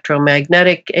an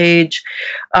electromagnetic age,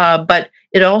 but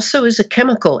it also is a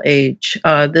chemical age.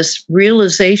 This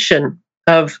realization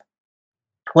of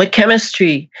what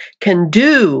chemistry can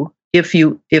do if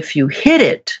you hit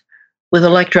it with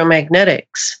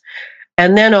electromagnetics.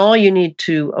 And then all you need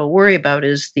to worry about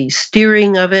is the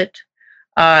steering of it,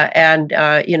 and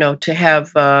to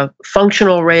have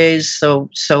functional rays. So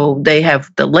they have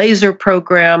the laser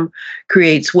program,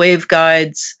 creates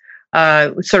waveguides,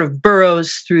 sort of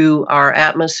burrows through our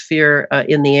atmosphere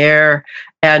in the air,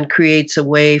 and creates a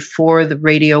way for the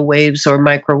radio waves or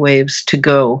microwaves to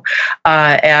go.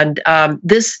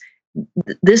 This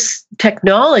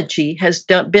technology has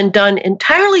been done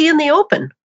entirely in the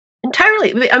open.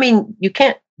 Entirely. I mean, you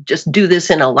can't just do this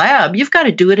in a lab. You've got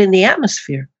to do it in the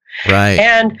atmosphere. Right.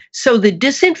 And so the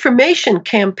disinformation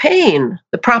campaign,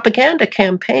 the propaganda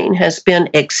campaign, has been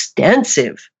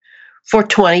extensive for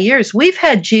 20 years. We've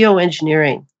had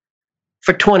geoengineering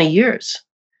for 20 years.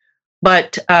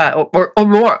 But or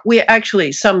more. We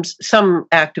actually, some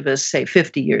activists say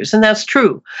 50 years, and that's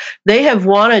true. They have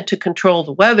wanted to control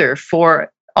the weather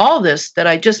for all this that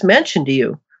I just mentioned to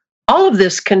you. All of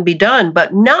this can be done,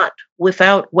 but not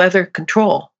without weather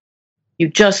control. You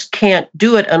just can't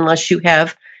do it unless you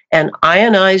have an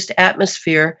ionized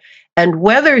atmosphere and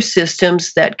weather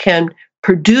systems that can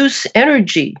produce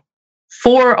energy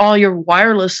for all your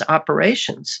wireless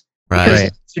operations. Because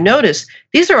Right. you notice,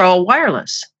 these are all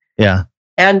wireless. Yeah.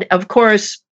 And of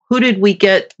course, who did we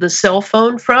get the cell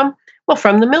phone from? Well,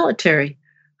 from the military.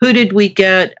 Who did we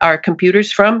get our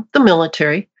computers from? The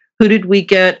military. Who did we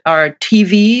get our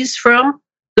TVs from?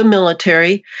 The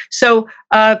military. So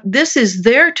this is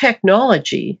their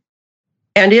technology,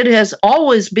 and it has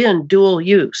always been dual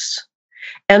use.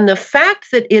 And the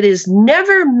fact that it is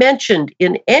never mentioned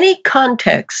in any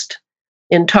context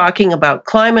in talking about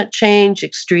climate change,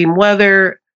 extreme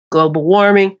weather, global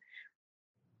warming,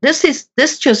 this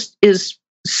just is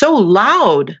so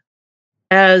loud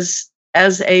as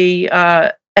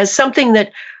something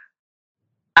that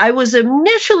I was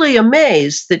initially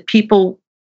amazed that people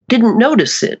didn't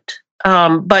notice it.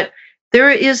 But there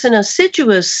is an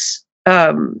assiduous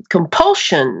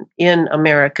compulsion in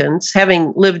Americans.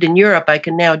 Having lived in Europe, I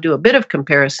can now do a bit of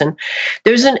comparison.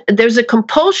 There's a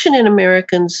compulsion in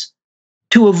Americans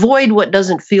to avoid what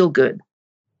doesn't feel good.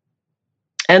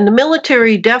 And the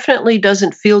military definitely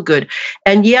doesn't feel good.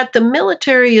 And yet the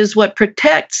military is what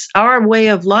protects our way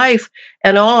of life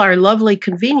and all our lovely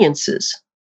conveniences.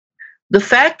 The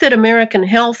fact that American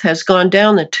health has gone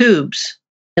down the tubes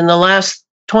in the last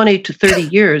 20 to 30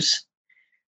 years,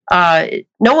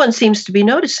 no one seems to be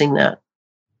noticing that.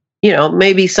 You know,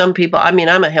 maybe some people, I mean,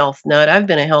 I'm a health nut. I've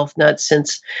been a health nut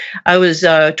since I was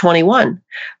 21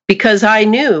 because I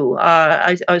knew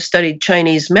I studied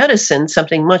Chinese medicine,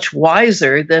 something much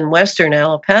wiser than Western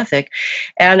allopathic.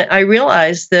 And I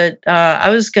realized that I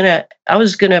was gonna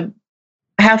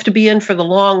have to be in for the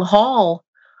long haul,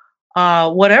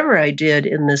 whatever I did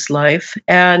in this life,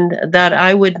 and that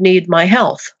I would need my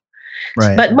health.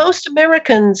 Right. But most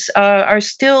Americans are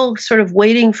still sort of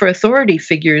waiting for authority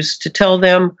figures to tell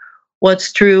them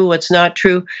what's true, what's not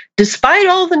true, despite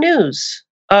all the news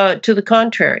to the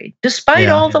contrary, despite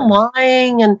all the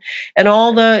lying and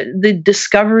all the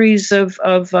discoveries of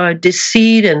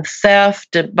deceit and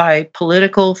theft by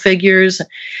political figures.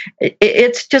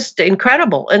 It's just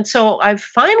incredible. And so I've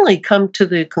finally come to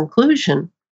the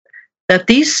conclusion that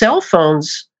these cell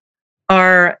phones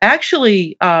are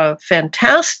actually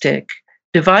fantastic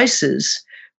devices,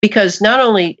 because not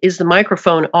only is the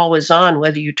microphone always on,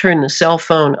 whether you turn the cell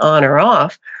phone on or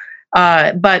off,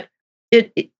 but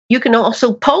you can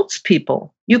also pulse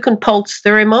people. You can pulse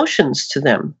their emotions to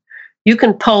them. You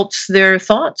can pulse their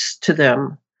thoughts to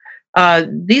them.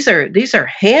 These are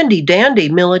handy dandy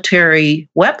military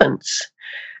weapons.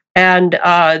 And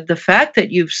the fact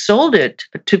that you've sold it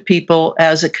to people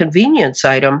as a convenience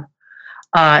item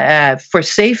for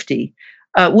safety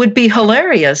would be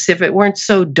hilarious if it weren't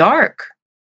so dark.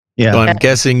 Yeah. So I'm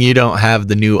guessing you don't have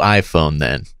the new iPhone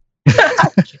then.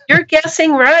 You're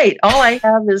guessing right. All I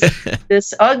have is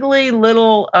this ugly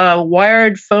little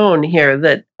wired phone here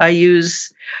that I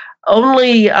use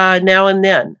only now and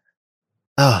then.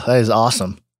 Oh, that is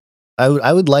awesome.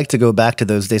 I would like to go back to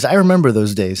those days. I remember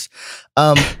those days.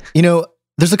 You know,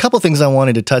 there's a couple things I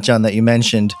wanted to touch on that you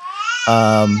mentioned.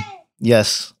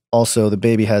 Yes. Also, the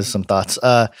baby has some thoughts.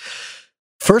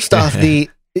 First off, I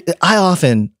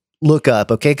often look up,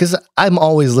 okay, because I'm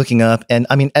always looking up, and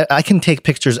I mean, I can take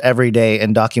pictures every day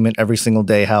and document every single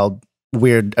day how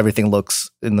weird everything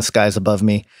looks in the skies above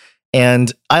me.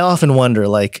 And I often wonder,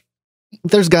 like,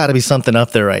 there's got to be something up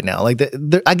there right now. Like,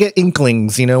 I get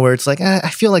inklings, you know, where it's like,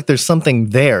 I feel like there's something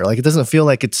there. Like, it doesn't feel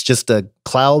like it's just a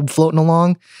cloud floating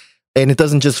along, and it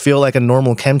doesn't just feel like a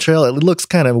normal chemtrail. It looks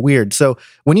kind of weird. So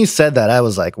when you said that, I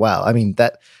was like, wow. I mean,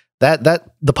 that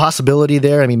the possibility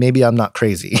there. I mean, maybe I'm not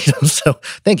crazy. So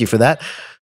thank you for that.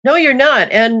 No, you're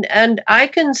not. And I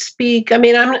can speak. I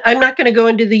mean, I'm not going to go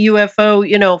into the UFO,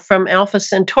 you know, from Alpha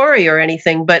Centauri or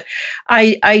anything, but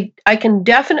I can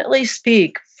definitely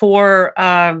speak for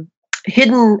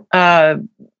hidden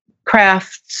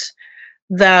crafts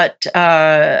that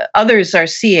others are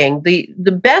seeing.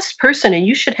 The best person, and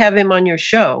you should have him on your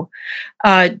show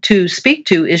to speak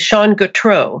to, is Sean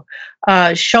Gautreaux.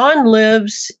 Sean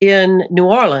lives in New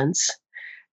Orleans,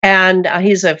 and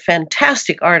he's a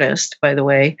fantastic artist, by the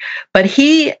way. But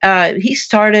he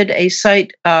started a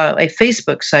site, a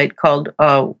Facebook site called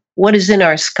What Is in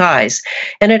Our Skies,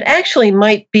 and it actually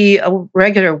might be a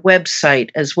regular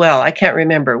website as well. I can't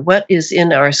remember. What Is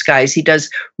in Our Skies. He does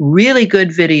really good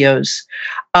videos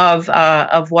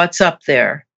of what's up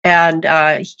there. And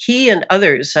he and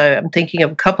others, I'm thinking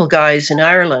of a couple guys in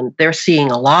Ireland, they're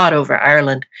seeing a lot over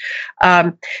Ireland.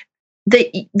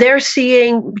 They're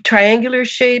seeing triangular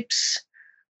shapes.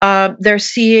 They're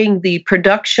seeing the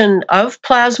production of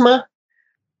plasma.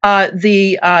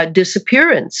 the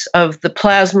disappearance of the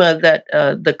plasma that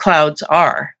the clouds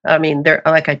are. I mean, they're,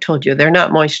 like I told you, they're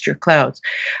not moisture clouds.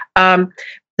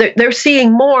 They're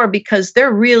seeing more because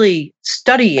they're really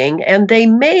studying, and they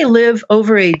may live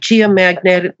over a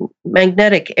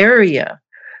geomagnetic area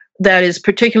that is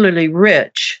particularly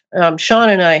rich. Sean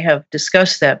and I have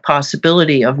discussed that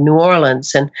possibility of New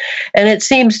Orleans, and it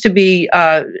seems to be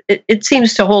it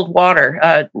seems to hold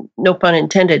water. No pun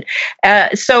intended.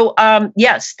 So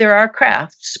yes, there are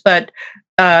crafts, but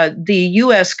the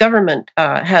U.S. government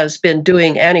has been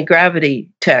doing anti-gravity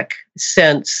tech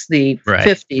since the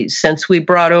 50s, since we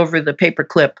brought over the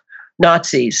paperclip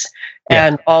Nazis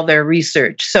and all their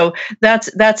research. So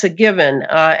that's a given,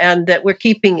 and that we're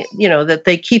keeping, that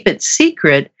they keep it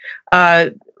secret,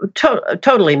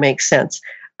 totally makes sense.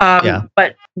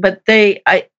 But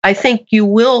I think you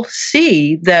will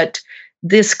see that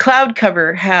this cloud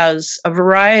cover has a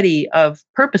variety of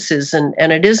purposes, and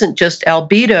it isn't just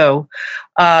albedo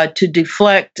to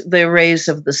deflect the rays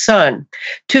of the sun.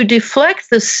 To deflect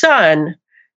the sun,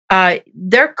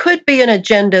 there could be an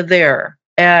agenda there.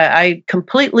 I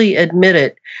completely admit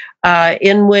it,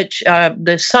 in which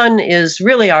the sun is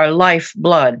really our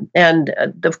lifeblood. And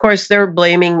of course, they're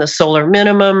blaming the solar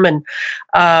minimum and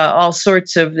all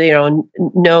sorts of, no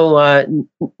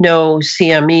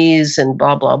CMEs and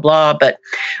blah, blah, blah. But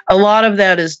a lot of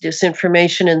that is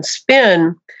disinformation and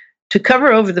spin to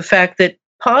cover over the fact that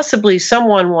possibly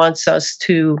someone wants us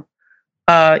to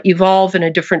evolve in a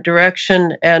different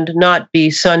direction and not be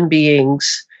sun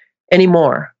beings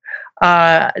anymore.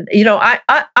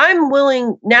 I'm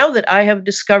willing, now that I have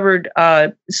discovered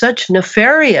such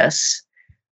nefarious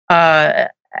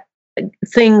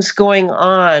things going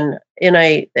on in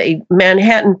a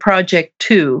Manhattan Project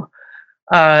 2,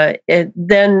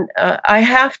 then I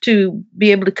have to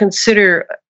be able to consider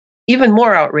even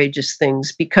more outrageous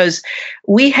things, because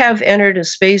we have entered a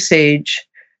space age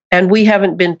and we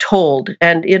haven't been told,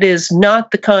 and it is not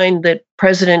the kind that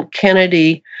President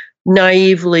Kennedy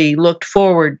naively looked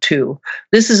forward to.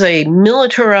 This is a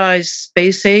militarized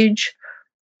space age.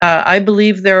 I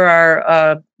believe there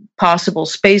are possible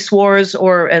space wars,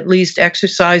 or at least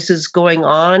exercises going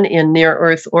on in near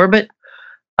Earth orbit.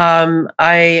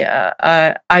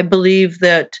 I believe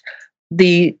that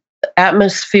the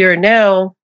atmosphere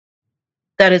now,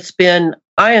 that it's been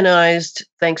ionized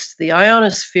thanks to the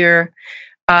ionosphere,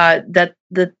 that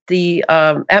the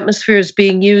atmosphere is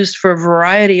being used for a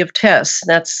variety of tests.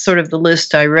 That's sort of the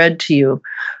list I read to you.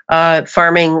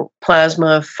 Farming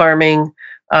plasma, farming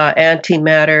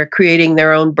antimatter, creating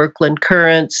their own Birkeland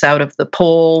currents out of the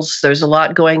poles. There's a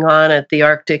lot going on at the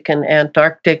Arctic and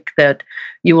Antarctic that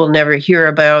you will never hear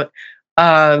about.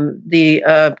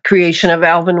 The creation of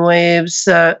Alvin waves.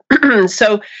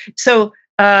 So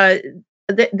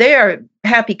they are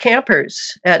happy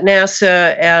campers at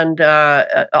NASA and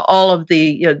all of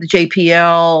the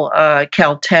JPL,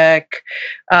 Caltech,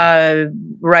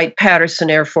 Wright-Patterson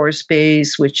Air Force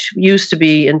Base, which used to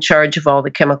be in charge of all the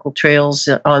chemical trails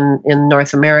in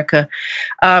North America.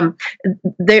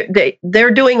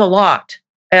 They're doing a lot,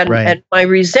 and my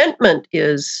resentment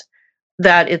is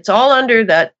that it's all under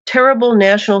that terrible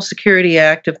National Security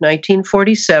Act of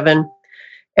 1947.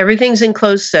 Everything's in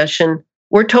closed session.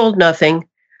 We're told nothing.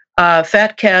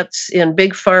 Fat cats in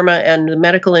big pharma and the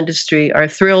medical industry are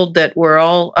thrilled that we're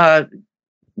all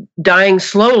dying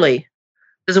slowly,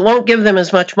 because it won't give them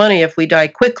as much money if we die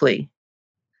quickly.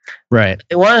 Right.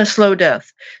 They want a slow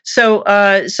death. So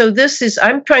this is,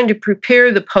 I'm trying to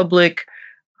prepare the public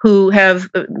who have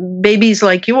babies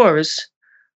like yours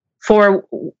for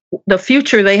the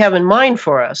future they have in mind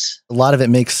for us. A lot of it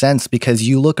makes sense, because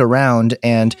you look around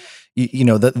and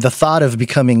the thought of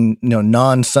becoming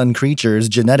non-sun creatures,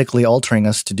 genetically altering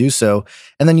us to do so,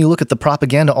 and then you look at the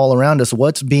propaganda all around us.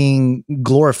 What's being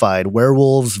glorified?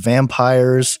 Werewolves,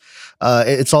 vampires.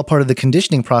 It's all part of the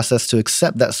conditioning process to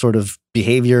accept that sort of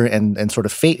behavior and sort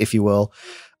of fate, if you will.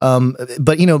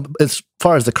 But as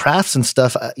far as the crafts and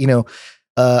stuff,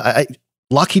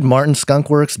 Lockheed Martin, Skunk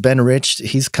Works, Ben Rich,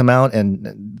 he's come out,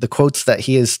 and the quotes that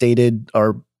he has stated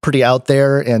are pretty out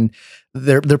there, and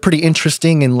they're pretty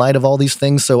interesting in light of all these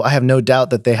things. So I have no doubt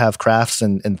that they have crafts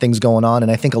and things going on.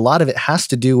 And I think a lot of it has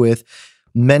to do with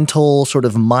mental sort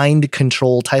of mind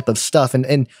control type of stuff.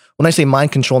 And when I say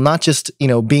mind control, not just,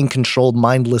 being controlled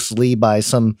mindlessly by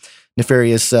some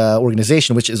nefarious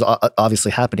organization, which is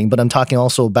obviously happening, but I'm talking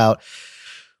also about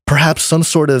perhaps some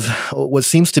sort of what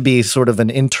seems to be sort of an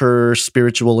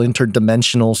interspiritual,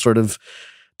 interdimensional sort of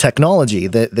technology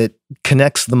that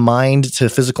connects the mind to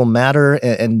physical matter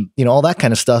and all that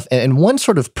kind of stuff. And one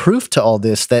sort of proof to all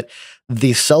this that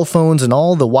the cell phones and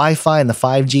all the Wi-Fi and the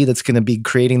 5G that's going to be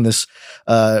creating this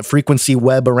frequency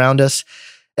web around us.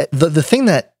 The thing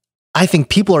that I think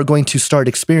people are going to start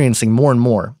experiencing more and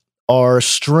more are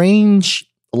strange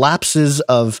lapses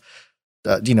of,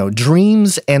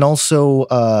 dreams and also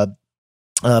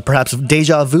perhaps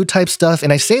deja vu type stuff.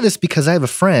 And I say this because I have a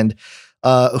friend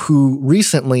who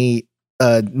recently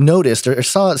noticed or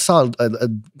saw a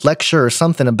lecture or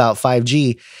something about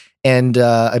 5G. And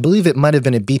I believe it might have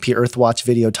been a BP Earthwatch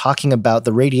video talking about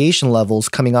the radiation levels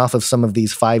coming off of some of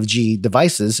these 5G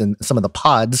devices and some of the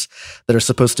pods that are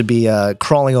supposed to be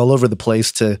crawling all over the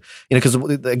place to, because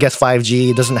I guess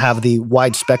 5G doesn't have the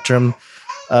wide spectrum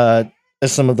as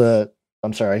some of the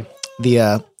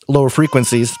lower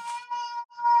frequencies.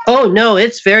 Oh, no,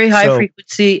 it's very high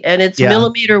frequency and it's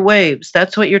millimeter waves.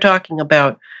 That's what you're talking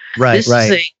about. Right, this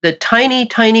is the tiny,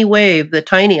 tiny wave, the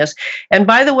tiniest. And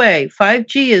by the way,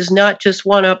 5G is not just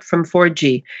one up from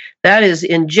 4G. That is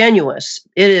ingenuous.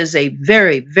 It is a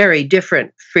very, very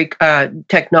different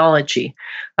technology.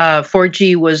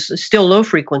 4G was still low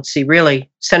frequency, really,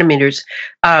 centimeters.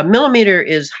 Millimeter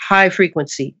is high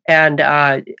frequency. And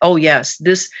yes,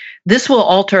 this will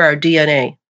alter our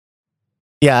DNA.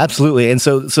 Yeah, absolutely. And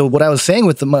so what I was saying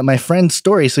with my friend's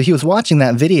story, so he was watching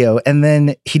that video and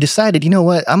then he decided, you know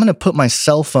what, I'm going to put my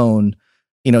cell phone,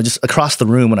 just across the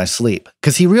room when I sleep.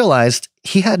 Because he realized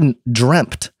he hadn't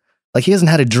dreamt. Like he hasn't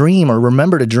had a dream or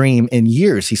remembered a dream in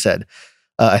years, he said.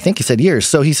 I think he said years.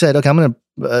 So he said, okay, I'm going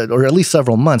to, or at least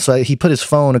several months. So he put his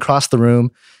phone across the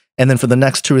room and then for the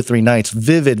next 2 or 3 nights,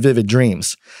 vivid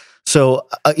dreams. So,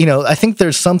 I think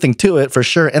there's something to it for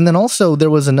sure. And then also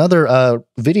there was another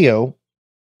video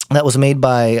that was made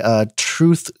by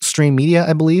Truth Stream Media,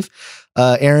 I believe,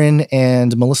 Aaron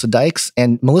and Melissa Dykes.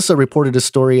 And Melissa reported a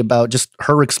story about just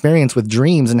her experience with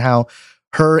dreams and how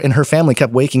her and her family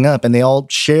kept waking up and they all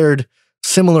shared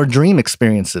similar dream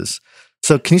experiences.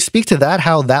 So can you speak to that,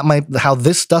 how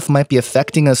this stuff might be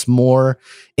affecting us more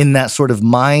in that sort of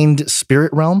mind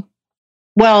spirit realm?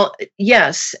 Well,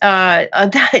 yes,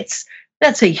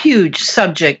 that's a huge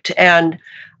subject. And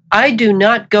I do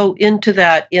not go into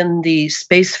that in the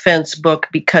Space Fence book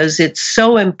because it's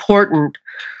so important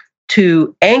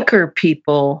to anchor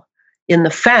people in the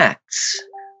facts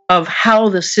of how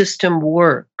the system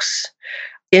works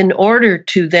in order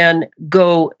to then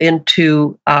go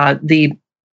into the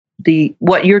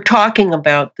what you're talking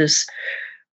about,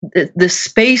 the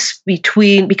space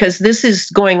between, because this is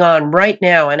going on right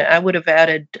now, and I would have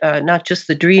added not just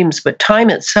the dreams, but time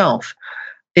itself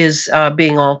is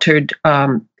being altered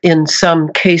in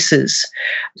some cases,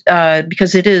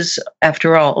 because it is,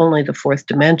 after all, only the fourth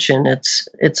dimension.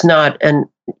 It's not,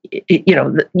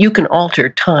 you can alter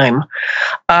time.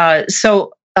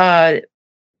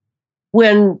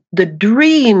 When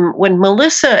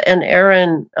Melissa and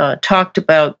Aaron talked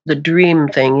about the dream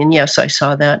thing, and yes, I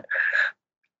saw that,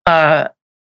 I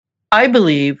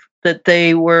believe that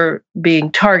they were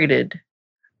being targeted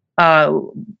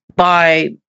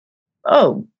by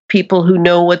people who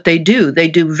know what they do. They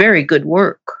do very good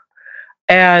work.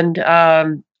 And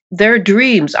their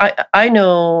dreams, I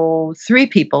know 3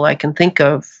 people I can think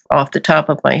of off the top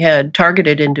of my head,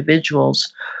 targeted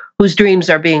individuals whose dreams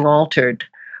are being altered,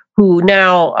 who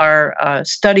now are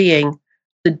studying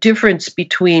the difference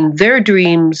between their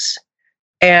dreams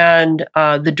and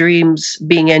the dreams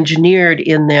being engineered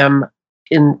in them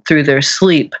through their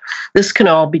sleep. This can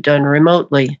all be done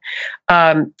remotely.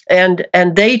 And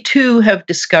they too have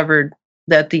discovered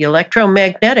that the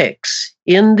electromagnetics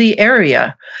in the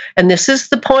area, and this is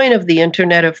the point of the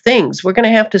Internet of Things, we're going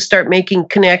to have to start making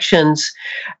connections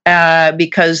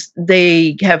because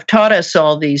they have taught us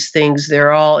all these things.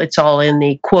 It's all in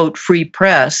the quote free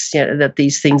press, that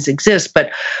these things exist.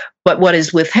 But what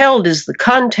is withheld is the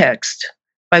context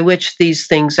by which these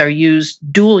things are used,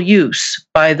 dual use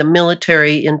by the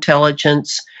military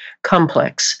intelligence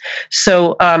complex.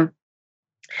 So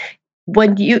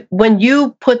when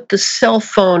you put the cell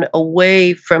phone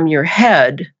away from your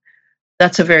head,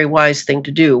 that's a very wise thing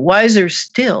to do. Wiser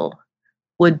still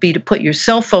would be to put your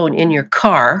cell phone in your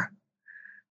car,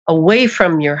 away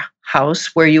from your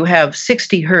house where you have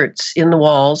 60 hertz in the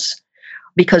walls,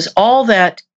 because all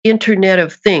that Internet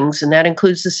of Things, and that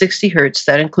includes the 60 hertz,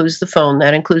 that includes the phone,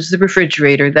 that includes the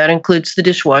refrigerator, that includes the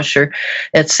dishwasher,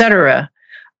 etc.,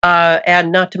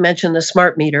 and not to mention the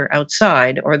smart meter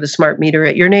outside or the smart meter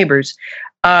at your neighbor's.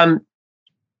 And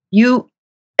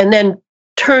then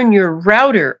turn your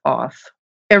router off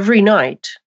every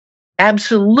night.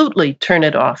 Absolutely turn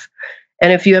it off.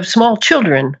 And if you have small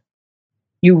children,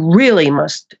 you really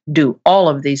must do all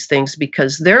of these things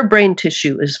because their brain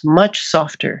tissue is much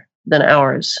softer than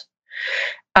ours.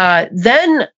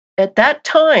 Then at that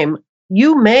time,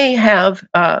 you may have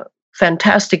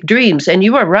fantastic dreams. And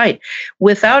you are right.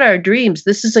 Without our dreams,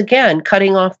 this is again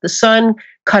cutting off the sun,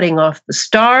 cutting off the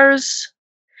stars,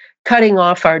 cutting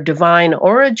off our divine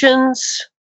origins,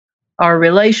 our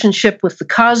relationship with the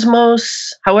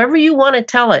cosmos, however you want to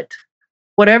tell it,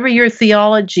 whatever your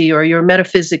theology or your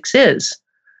metaphysics is.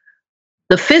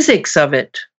 The physics of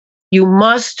it, you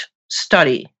must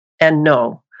study and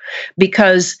know,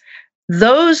 because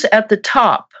those at the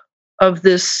top of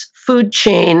this food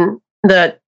chain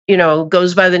that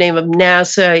goes by the name of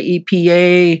NASA,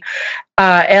 EPA,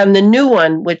 and the new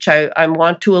one, which I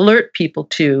want to alert people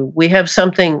to, we have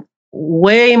something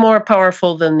way more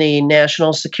powerful than the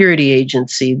National Security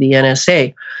Agency, the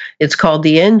NSA. It's called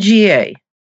the NGA,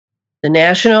 the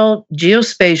National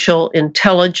Geospatial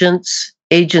Intelligence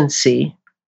Agency.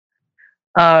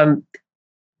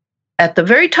 At the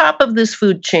very top of this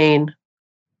food chain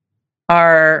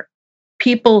are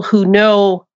people who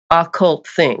know occult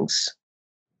things,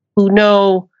 who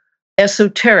know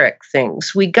esoteric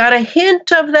things. We got a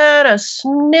hint of that, a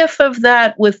sniff of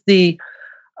that with the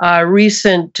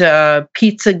recent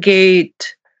Pizzagate.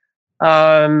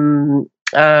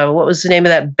 What was the name of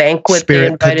that banquet? Spirit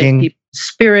they invited cooking. people.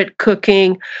 Spirit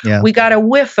cooking. Yeah. We got a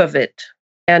whiff of it.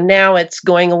 And now it's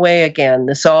going away again.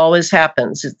 This always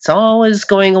happens. It's always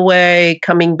going away,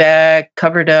 coming back,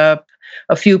 covered up.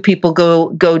 A few people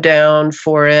go down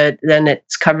for it, then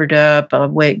it's covered up,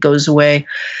 away it goes away.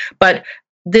 But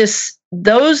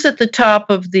those at the top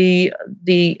of the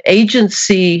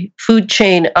agency food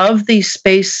chain of the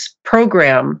space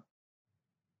program,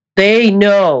 they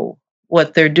know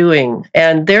what they're doing,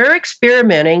 and they're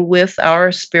experimenting with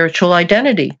our spiritual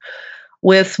identity,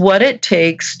 with what it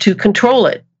takes to control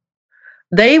it.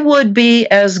 They would be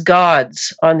as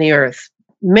gods on the earth.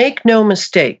 Make no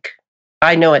mistake.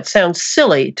 I know it sounds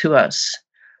silly to us,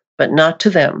 but not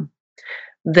to them.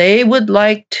 They would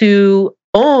like to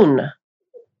own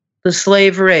the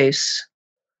slave race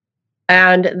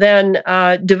and then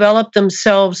develop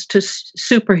themselves to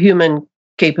superhuman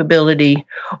capability,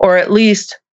 or at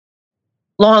least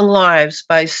long lives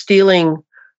by stealing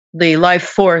the life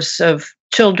force of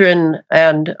children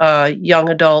and young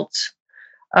adults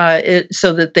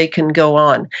so that they can go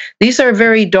on. These are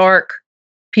very dark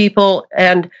people,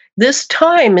 and this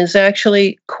time is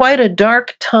actually quite a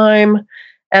dark time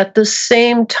at the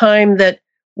same time that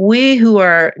we who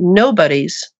are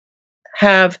nobodies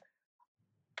have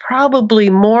probably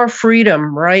more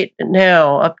freedom right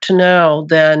now, up to now,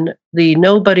 than the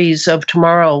nobodies of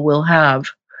tomorrow will have.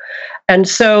 And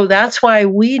so that's why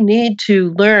we need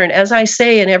to learn, as I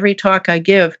say in every talk I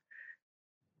give,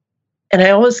 and I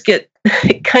always get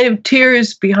kind of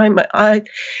tears behind my eye.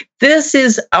 This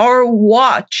is our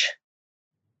watch,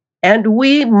 and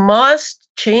we must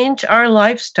change our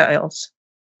lifestyles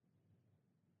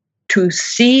to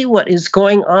see what is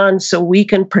going on so we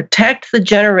can protect the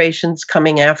generations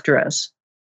coming after us.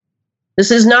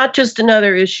 This is not just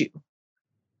another issue.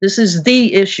 This is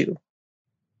the issue.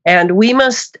 And we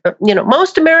must,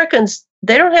 most Americans,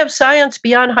 they don't have science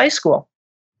beyond high school.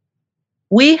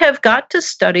 We have got to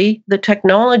study the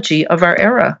technology of our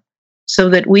era so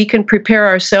that we can prepare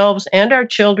ourselves and our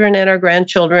children and our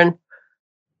grandchildren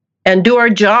and do our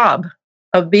job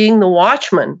of being the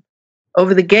watchman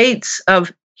over the gates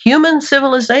of human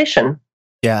civilization.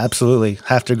 Yeah, absolutely.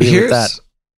 Have to agree with that.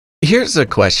 Here's a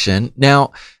question.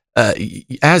 Now,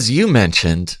 as you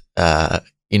mentioned,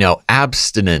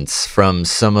 abstinence from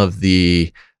some of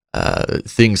the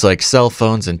things like cell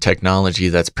phones and technology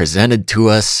that's presented to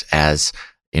us as,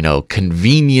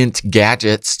 convenient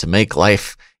gadgets to make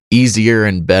life easier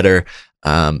and better.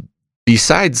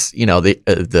 Besides,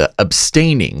 the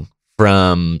abstaining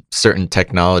from certain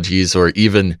technologies or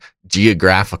even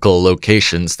geographical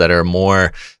locations that are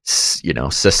more,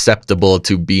 susceptible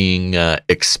to being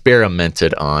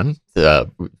experimented on,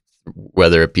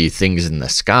 whether it be things in the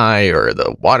sky or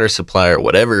the water supply or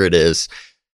whatever it is.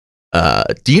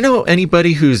 Do you know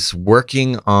anybody who's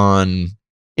working on,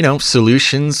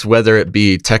 solutions, whether it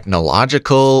be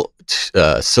technological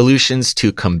solutions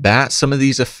to combat some of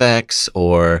these effects,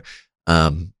 or,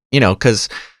 because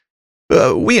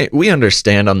we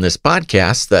understand on this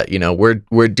podcast that,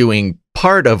 we're doing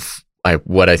part of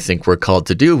what I think we're called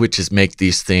to do, which is make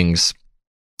these things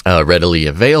readily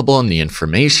available and the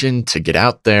information to get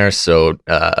out there. So,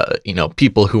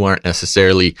 people who aren't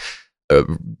necessarily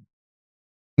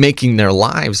making their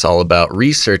lives all about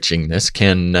researching this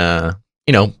can,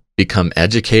 become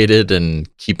educated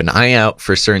and keep an eye out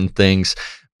for certain things.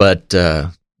 But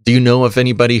do you know of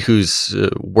anybody who's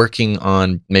working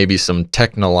on maybe some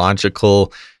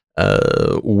technological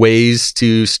ways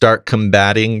to start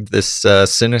combating this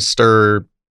sinister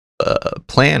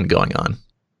plan going on?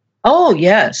 Oh,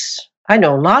 yes. I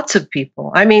know lots of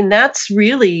people. I mean, that's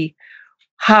really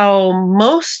how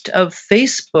most of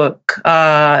Facebook,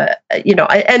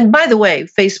 and by the way,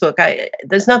 Facebook,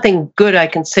 there's nothing good I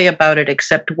can say about it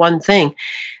except one thing.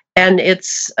 And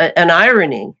it's an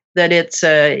irony that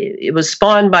it was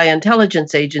spawned by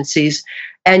intelligence agencies,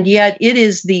 and yet it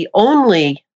is the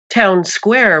only town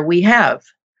square we have.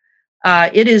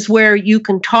 It is where you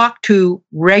can talk to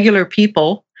regular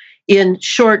people in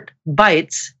short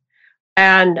bites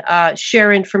and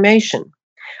share information.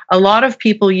 A lot of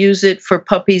people use it for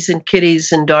puppies and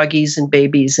kitties and doggies and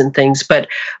babies and things, but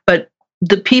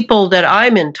the people that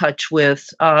I'm in touch with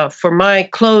for my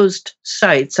closed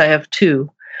sites, I have two,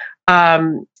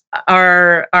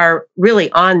 are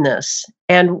really on this,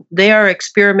 and they are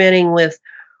experimenting with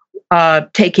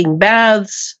taking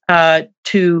baths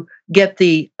to get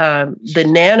the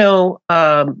nano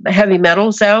heavy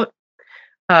metals out,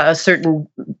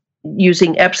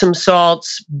 using Epsom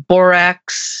salts,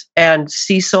 borax, and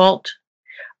sea salt.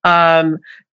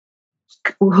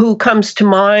 Who comes to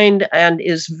mind and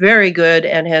is very good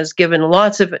and has given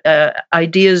lots of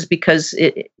ideas because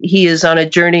he is on a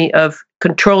journey of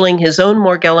controlling his own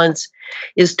Morgellons,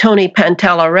 is Tony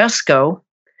Pantalaresco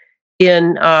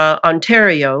in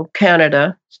Ontario,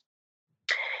 Canada.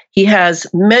 He has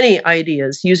many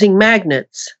ideas using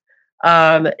magnets.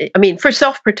 For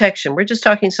self-protection. We're just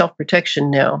talking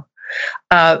self-protection now.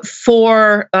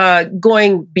 For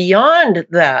going beyond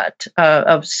that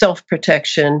of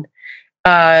self-protection,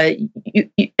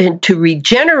 and to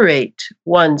regenerate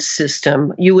one's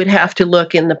system, you would have to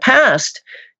look in the past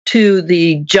to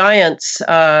the giants,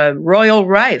 Royal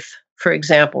Rife, for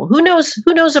example. Who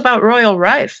knows about Royal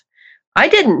Rife? I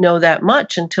didn't know that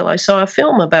much until I saw a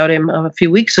film about him a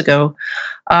few weeks ago,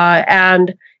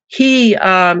 and he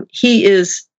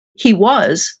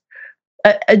was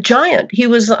a giant. He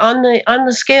was on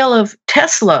the scale of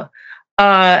Tesla,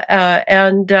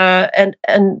 and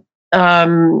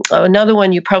another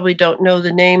one you probably don't know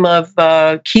the name of,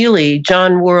 Keely,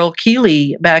 John Worrell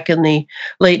Keely, back in the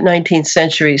late 19th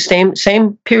century,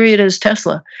 same period as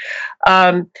Tesla.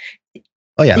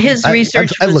 His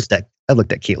research. I've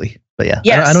looked at Keely, but yeah,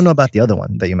 yes. I don't know about the other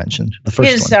one that you mentioned. The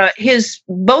first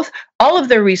one. All of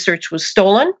their research was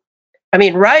stolen. I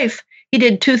mean, Rife, he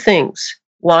did two things.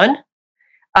 One,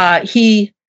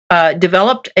 he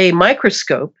developed a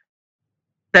microscope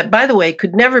that, by the way,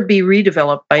 could never be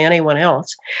redeveloped by anyone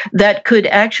else, that could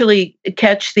actually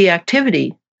catch the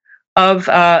activity of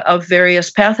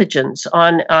various pathogens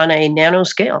on a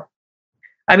nanoscale.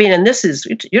 I mean, and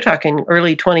you're talking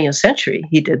early 20th century,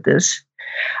 he did this.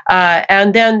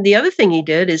 And then the other thing he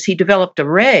did is he developed a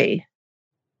ray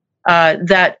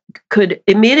that could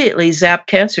immediately zap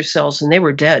cancer cells, and they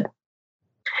were dead.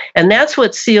 And that's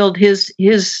what sealed his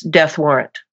death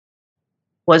warrant,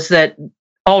 was that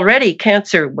already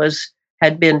cancer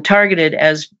had been targeted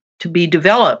as to be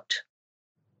developed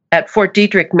at Fort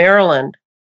Detrick, Maryland,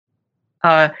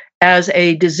 as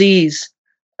a disease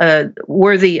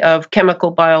worthy of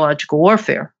chemical biological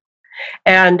warfare.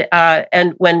 And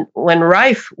when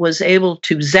Rife was able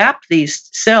to zap these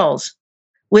cells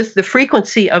with the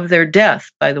frequency of their death,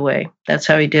 by the way, that's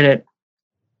how he did it.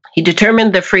 He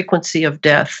determined the frequency of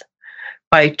death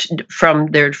from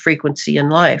their frequency in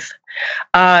life.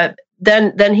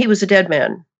 Then he was a dead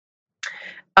man.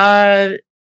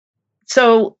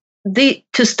 So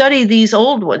to study these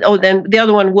old ones. Oh, then the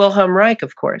other one, Wilhelm Reich,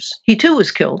 of course. He too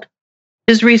was killed.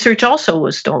 His research also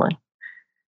was stolen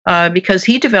because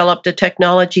he developed a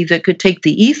technology that could take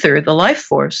the ether, the life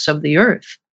force of the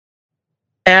Earth,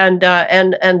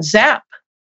 and zap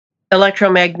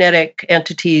electromagnetic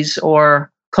entities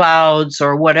or clouds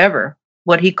or whatever,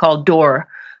 what he called DOR,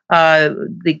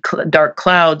 the dark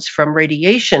clouds from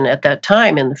radiation at that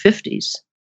time in the 50s,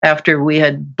 after we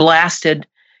had blasted,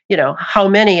 how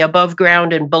many above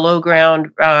ground and below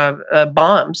ground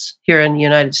bombs here in the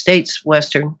United States,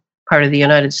 western part of the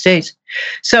United States.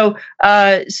 So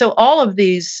all of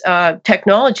these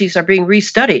technologies are being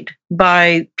restudied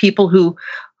by people who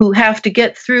have to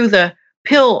get through the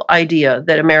pill idea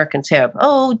that Americans have.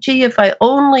 Oh, gee, if I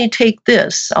only take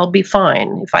this, I'll be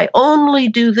fine. If I only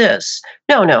do this.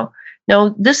 No,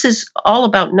 this is all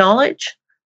about knowledge.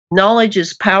 Knowledge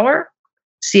is power.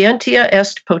 Scientia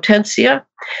est potentia.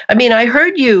 I mean, I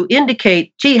heard you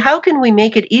indicate, gee, how can we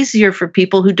make it easier for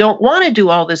people who don't want to do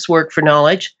all this work for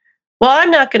knowledge? Well,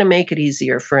 I'm not going to make it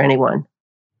easier for anyone.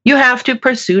 You have to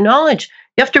pursue knowledge.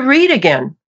 You have to read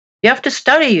again. You have to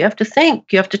study. You have to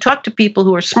think. You have to talk to people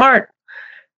who are smart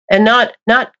and not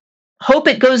hope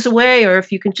it goes away, or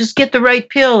if you can just get the right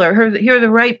pill or hear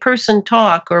the right person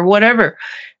talk or whatever,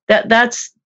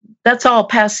 that's all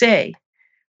passé.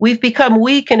 We've become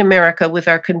weak in America with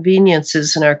our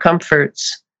conveniences and our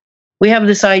comforts. We have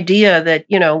this idea that,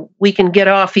 we can get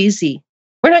off easy.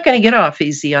 We're not going to get off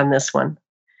easy on this one.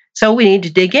 So we need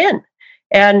to dig in.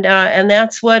 And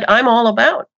that's what I'm all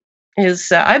about,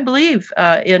 is I believe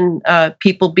in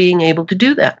people being able to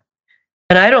do that.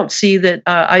 And I don't see that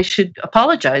I should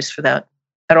apologize for that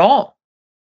at all.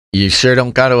 You sure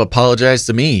don't got to apologize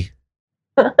to me.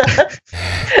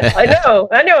 I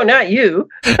know, not you.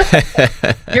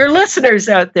 Your listeners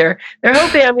out there, they're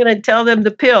hoping I'm going to tell them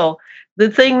the pill, the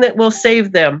thing that will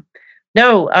save them.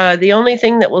 No, the only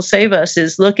thing that will save us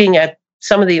is looking at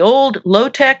some of the old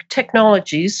low-tech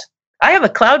technologies. I have a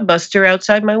cloudbuster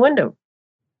outside my window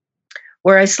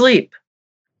where I sleep,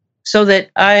 so that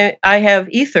I have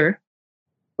ether,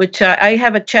 which I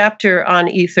have a chapter on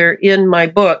ether in my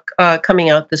book coming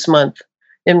out this month,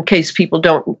 in case people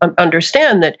don't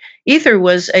understand that ether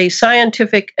was a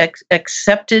scientific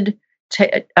accepted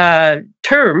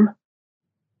term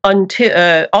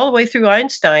until all the way through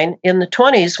Einstein in the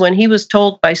 1920s, when he was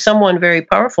told by someone very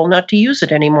powerful not to use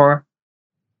it anymore.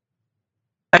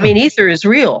 I mean, ether is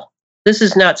real. This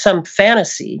is not some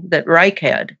fantasy that Reich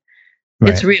had.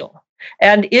 Right. It's real.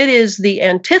 And it is the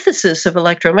antithesis of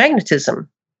electromagnetism.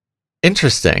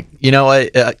 Interesting.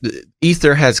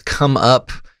 Ether has come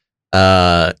up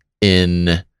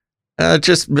in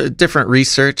just different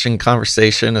research and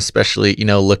conversation, especially,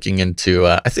 looking into,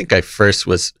 I think I first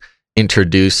was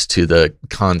introduced to the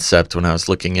concept when I was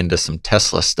looking into some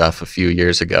Tesla stuff a few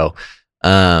years ago.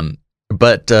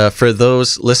 But for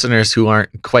those listeners who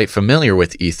aren't quite familiar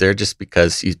with ether, just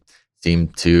because you seem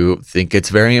to think it's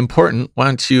very important, why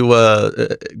don't you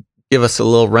give us a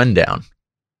little rundown?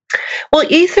 Well,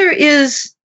 ether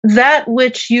is that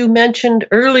which you mentioned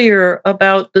earlier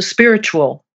about the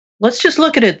spiritual. Let's just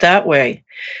look at it that way.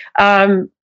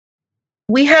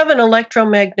 We have an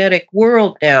electromagnetic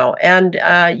world now,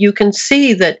 and you can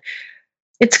see that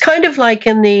it's kind of like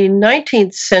in the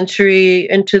 19th century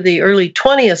into the early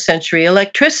 20th century,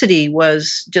 electricity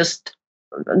was just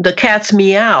the cat's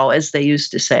meow, as they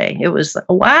used to say. It was,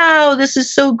 wow, this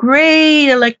is so great,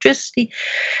 electricity.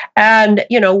 And,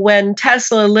 when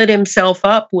Tesla lit himself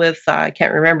up with, I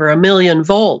can't remember, 1 million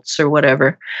volts or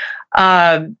whatever,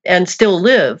 and still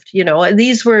lived,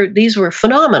 these were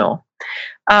phenomenal.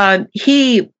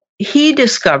 He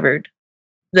discovered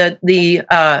that the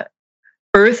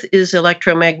Earth is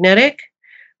electromagnetic,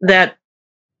 that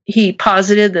he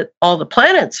posited that all the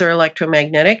planets are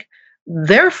electromagnetic.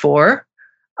 Therefore,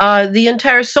 the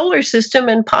entire solar system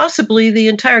and possibly the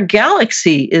entire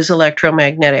galaxy is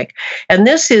electromagnetic. And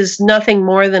this is nothing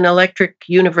more than electric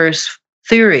universe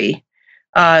theory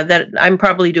that I'm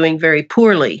probably doing very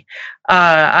poorly.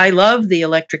 I love the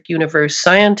electric universe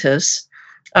scientists.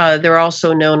 They're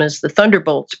also known as the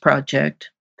Thunderbolts Project.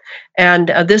 And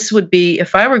this would be,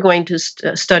 if I were going to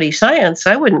study science,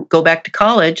 I wouldn't go back to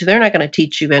college. They're not going to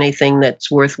teach you anything that's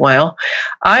worthwhile.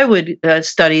 I would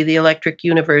study the Electric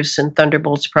Universe and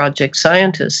Thunderbolts Project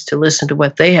scientists to listen to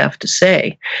what they have to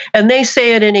say. And they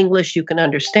say it in English you can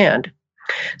understand.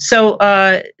 So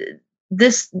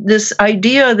this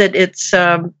idea that it's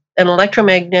an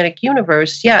electromagnetic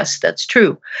universe, yes, that's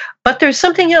true. But there's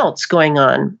something else going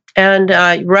on. And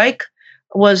Reich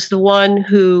was the one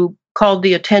who called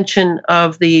the attention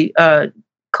of the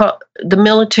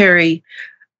military.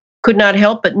 Could not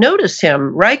help but notice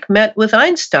him. Reich met with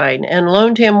Einstein and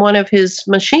loaned him one of his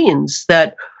machines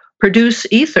that produce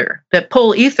ether, that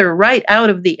pull ether right out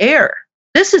of the air.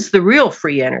 This is the real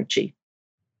free energy,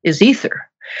 is ether.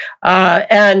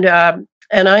 And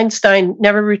Einstein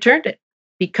never returned it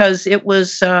because it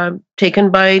was taken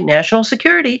by national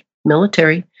security,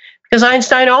 military, because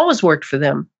Einstein always worked for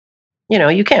them.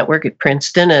 You can't work at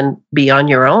Princeton and be on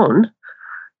your own.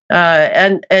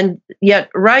 And yet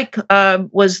Reich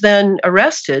was then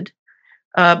arrested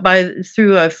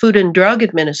through a Food and Drug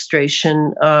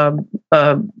Administration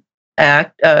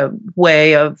act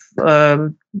way of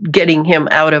getting him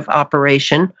out of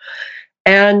operation,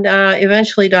 and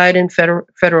eventually died in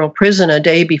federal prison a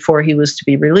day before he was to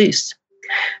be released.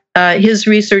 His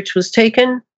research was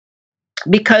taken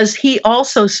because he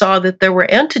also saw that there were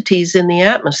entities in the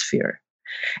atmosphere.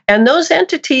 And those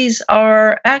entities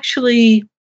are actually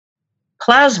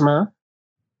plasma.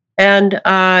 And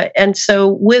so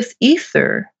with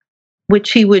ether,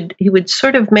 which he would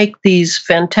sort of make these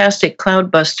fantastic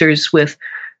cloudbusters with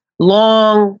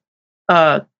long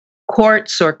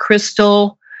quartz or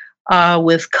crystal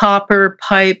with copper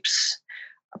pipes,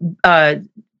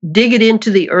 dig it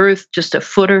into the earth just a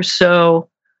foot or so,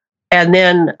 and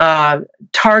then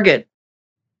target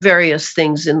various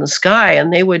things in the sky,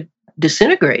 and they would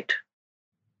disintegrate.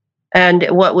 And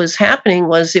what was happening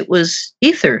was it was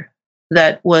ether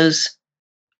that was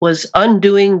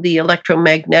undoing the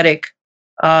electromagnetic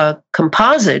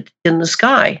composite in the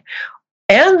sky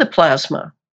and the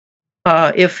plasma,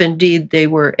 if indeed they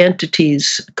were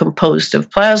entities composed of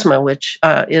plasma, which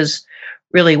is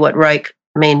really what Reich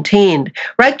maintained.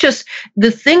 Reich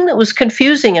the thing that was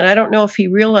confusing, and I don't know if he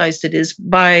realized it, is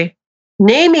by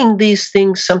naming these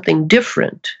things something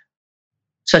different,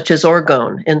 such as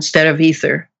orgone instead of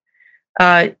ether,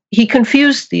 he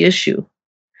confused the issue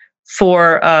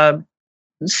for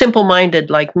simple-minded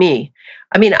like me.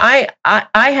 I mean, I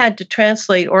had to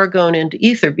translate orgone into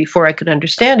ether before I could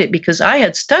understand it, because I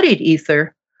had studied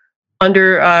ether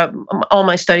under all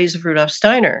my studies of Rudolf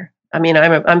Steiner. I mean,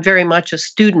 I'm very much a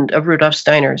student of Rudolf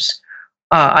Steiner's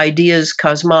ideas,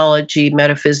 cosmology,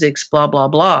 metaphysics, blah, blah,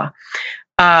 blah.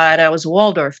 And I was a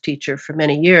Waldorf teacher for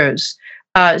many years.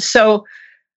 So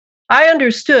I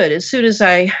understood as soon as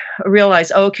I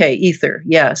realized, okay, ether,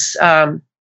 yes.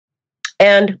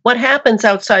 And what happens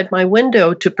outside my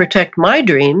window to protect my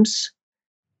dreams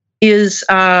is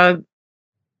I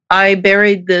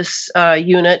buried this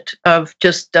unit of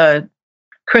just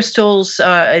crystals.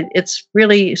 It's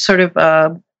really sort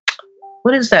of,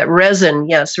 what is that? Resin.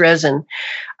 Yes, resin.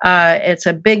 It's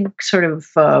a big sort of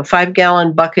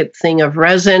 5-gallon bucket thing of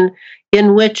resin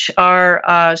in which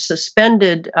are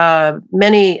suspended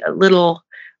many little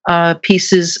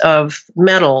pieces of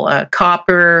metal,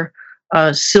 copper,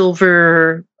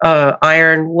 silver,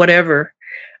 iron, whatever,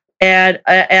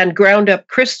 and ground up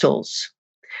crystals.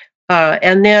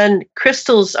 And then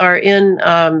crystals are in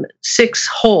 6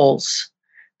 holes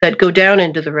that go down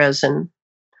into the resin.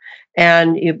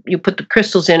 And you put the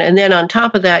crystals in, and then on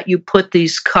top of that, you put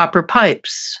these copper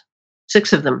pipes,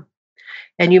 6 of them,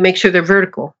 and you make sure they're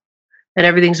vertical, and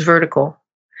everything's vertical.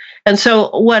 And so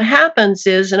what happens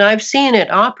is, and I've seen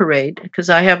it operate because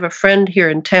I have a friend here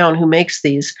in town who makes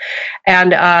these.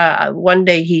 And one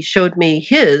day he showed me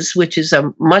his, which is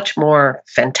a much more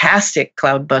fantastic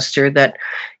cloudbuster that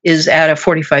is at a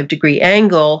 45-degree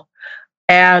angle.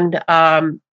 And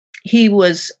he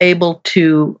was able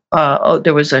to,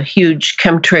 there was a huge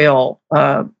chemtrail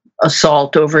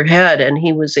assault overhead, and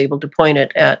he was able to point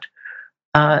it at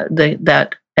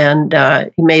that. And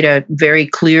he made a very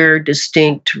clear,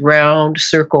 distinct, round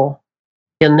circle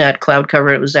in that cloud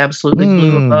cover. It was absolutely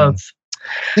blue above. I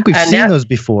think we've seen those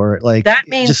before. Like that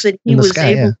means that he was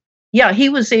able. Yeah, he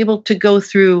was able to go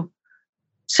through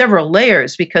several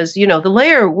layers, because the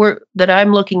layer that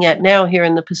I'm looking at now here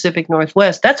in the Pacific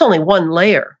Northwest, that's only one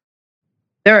layer.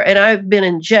 And I've been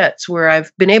in jets where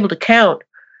I've been able to count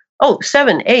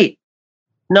 7, 8,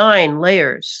 9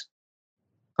 layers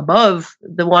above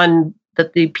the one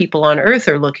that the people on Earth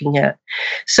are looking at.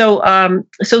 So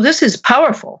this is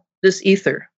powerful, this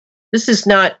ether. This is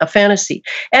not a fantasy.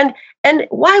 And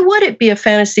why would it be a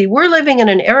fantasy? We're living in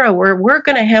an era where we're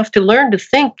going to have to learn to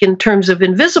think in terms of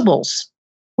invisibles.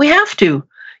 We have to.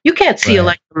 You can't see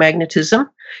electromagnetism.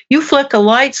 You flick a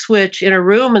light switch in a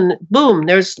room and boom,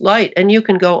 there's light. And you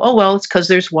can go, oh, well, it's because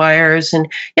there's wires.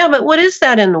 And yeah, but what is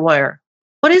that in the wire?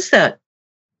 What is that?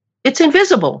 It's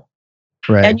invisible.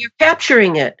 Right. And you're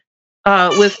capturing it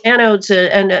with anodes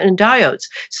and diodes.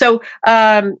 So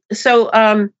I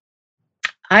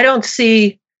don't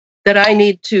see that I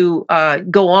need to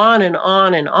go on and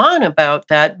on and on about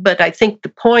that. But I think the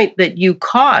point that you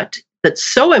caught that's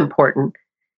so important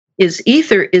is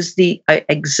ether is the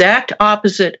exact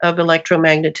opposite of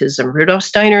electromagnetism. Rudolf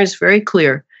Steiner is very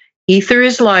clear. Ether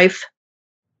is life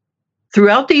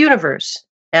throughout the universe.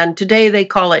 And today they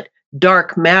call it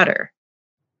dark matter.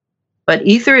 But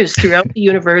ether is throughout the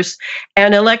universe.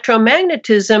 And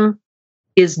electromagnetism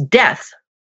is death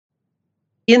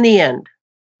in the end.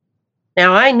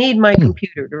 Now, I need my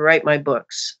computer to write my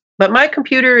books. But my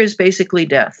computer is basically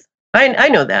death. I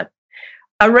know that.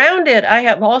 Around it, I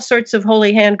have all sorts of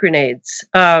holy hand grenades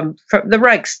from the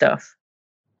Reich stuff.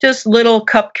 Just little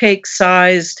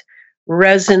cupcake-sized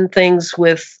resin things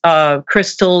with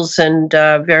crystals and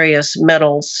various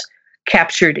metals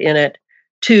captured in it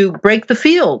to break the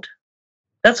field.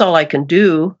 That's all I can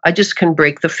do. I just can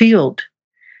break the field.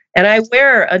 And I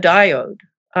wear a diode.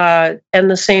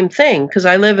 And the same thing, because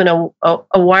I live in a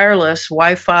wireless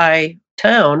Wi-Fi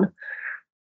town.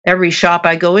 Every shop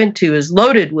I go into is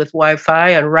loaded with Wi-Fi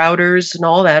and routers and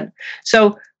all that.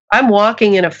 So I'm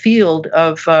walking in a field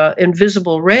of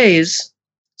invisible rays.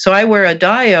 So I wear a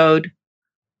diode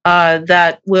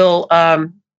that will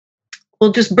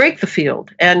just break the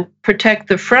field and protect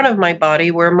the front of my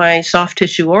body where my soft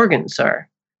tissue organs are.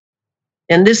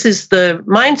 And this is the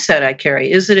mindset I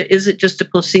carry. Is it just a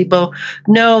placebo?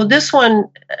 No, this one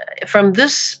from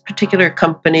this particular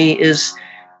company is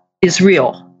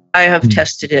real. I have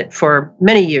tested it for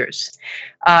many years.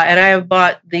 And I have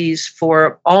bought these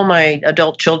for all my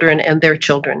adult children and their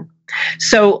children.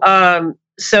 So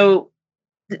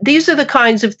these are the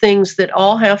kinds of things that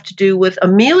all have to do with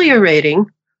ameliorating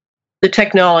the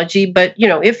technology. But,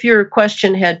 if your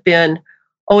question had been,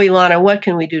 oh, Ilana, what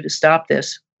can we do to stop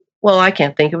this? Well, I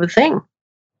can't think of a thing.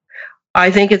 I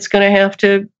think it's going to have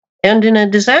to end in a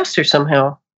disaster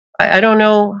somehow. I don't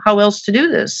know how else to do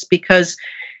this, because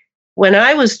when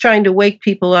I was trying to wake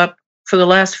people up for the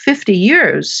last 50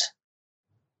 years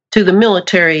to the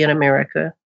military in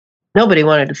America, nobody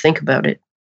wanted to think about it.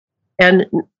 And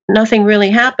nothing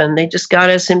really happened. They just got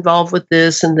us involved with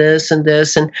this and this and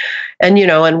this. And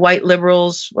white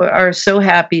liberals are so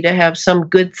happy to have some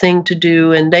good thing to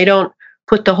do, and they don't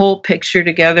put the whole picture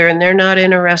together, and they're not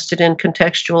interested in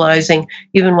contextualizing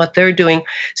even what they're doing.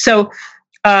 So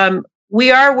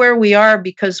we are where we are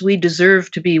because we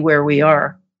deserve to be where we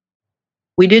are.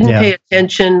 We didn't pay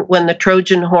attention when the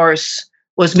Trojan horse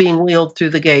was being wheeled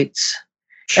through the gates.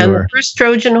 Sure. And the first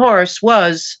Trojan horse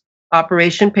was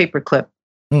Operation Paperclip.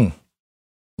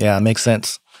 Yeah, it makes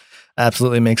sense.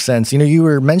 Absolutely makes sense. You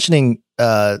were mentioning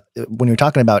when you were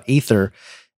talking about ether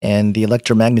and the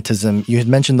electromagnetism, you had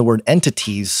mentioned the word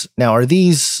entities. Now, are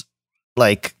these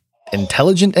like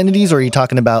intelligent entities, or are you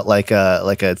talking about like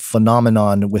a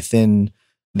phenomenon within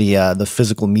the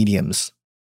physical mediums?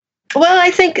 Well,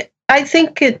 I think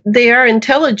they are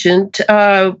intelligent,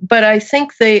 but I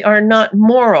think they are not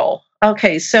moral.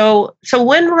 Okay, so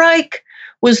when Reich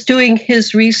was doing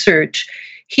his research,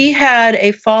 he had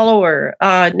a follower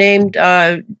named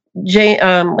Trevor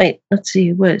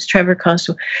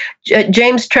Constable?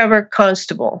 James Trevor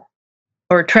Constable,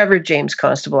 or Trevor James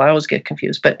Constable. I always get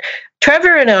confused. But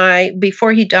Trevor and I,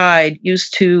 before he died,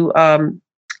 used to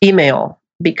email,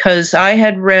 because I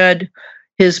had read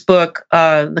his book,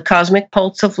 The Cosmic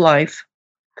Pulse of Life,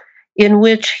 in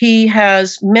which he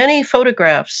has many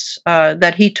photographs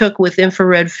that he took with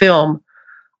infrared film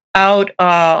out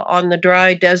on the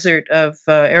dry desert of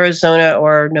Arizona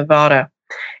or Nevada.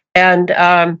 And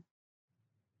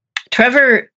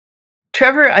Trevor,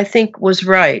 I think, was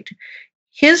right.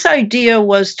 His idea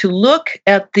was to look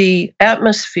at the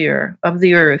atmosphere of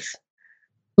the Earth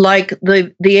like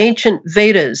the ancient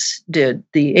Vedas did,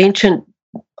 the ancient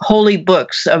holy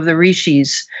books of the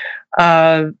rishis.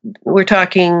 We're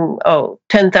talking,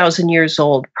 10,000 years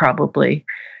old, probably.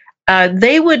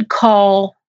 They would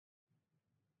call,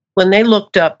 when they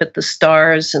looked up at the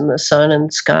stars and the sun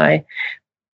and sky,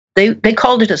 they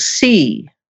called it a sea,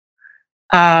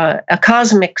 a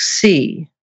cosmic sea.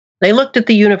 They looked at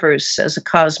the universe as a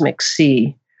cosmic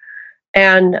sea.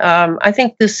 And I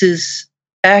think this is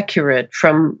accurate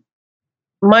from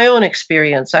my own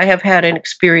experience. I have had an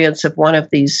experience of one of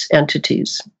these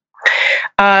entities.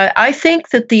 I think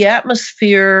that the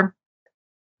atmosphere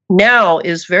now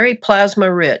is very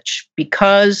plasma rich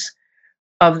because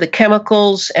of the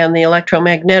chemicals and the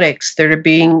electromagnetics that are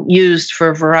being used for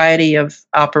a variety of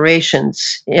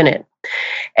operations in it.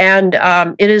 And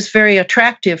it is very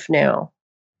attractive now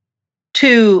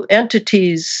to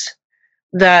entities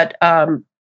that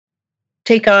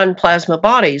take on plasma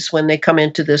bodies when they come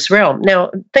into this realm.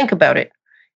 Now, think about it.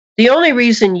 The only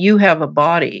reason you have a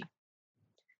body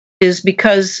is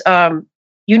because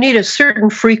you need a certain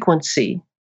frequency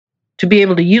to be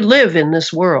able to live in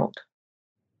this world.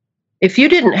 If you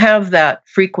didn't have that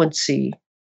frequency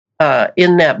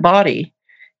in that body,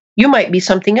 you might be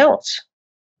something else.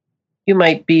 You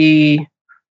might be,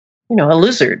 a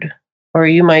lizard, or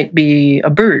you might be a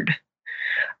bird.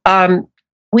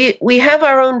 We have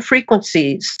our own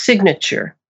frequency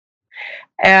signature.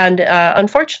 And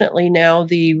unfortunately now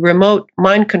the remote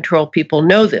mind control people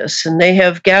know this, and they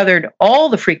have gathered all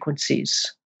the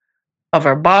frequencies of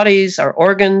our bodies, our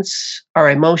organs, our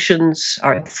emotions,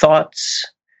 our thoughts,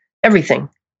 everything.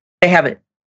 They have it.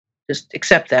 Just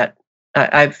accept that.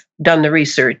 I've done the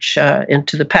research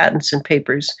into the patents and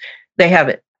papers. They have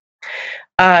it.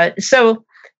 So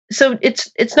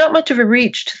it's not much of a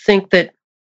reach to think that,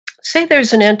 say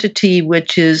there's an entity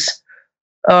which is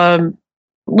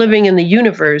living in the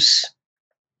universe,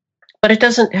 but it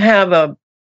doesn't have a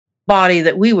body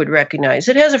that we would recognize.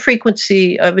 It has a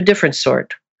frequency of a different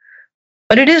sort,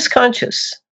 but it is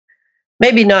conscious.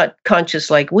 Maybe not conscious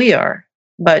like we are,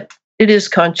 but it is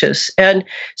conscious. And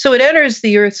so it enters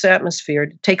the Earth's atmosphere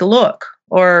to take a look,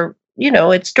 or,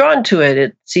 it's drawn to it.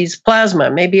 It sees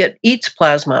plasma. Maybe it eats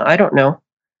plasma. I don't know.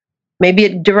 Maybe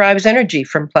it derives energy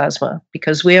from plasma,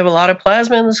 because we have a lot of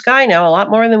plasma in the sky now, a lot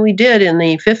more than we did in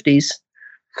the 50s.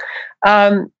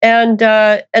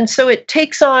 And so it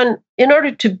takes on, in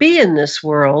order to be in this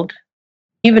world,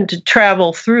 even to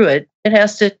travel through it, it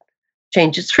has to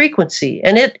change its frequency.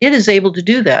 And it is able to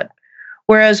do that.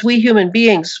 Whereas we human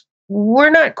beings, we're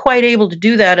not quite able to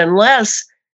do that unless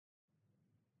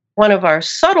one of our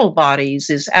subtle bodies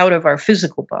is out of our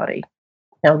physical body.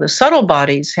 Now, the subtle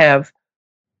bodies have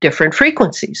different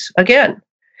frequencies, again.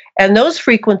 And those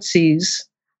frequencies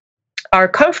are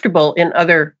comfortable in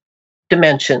other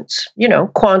dimensions. You know,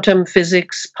 quantum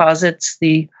physics posits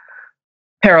the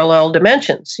parallel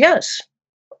dimensions. Yes,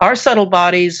 our subtle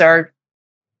bodies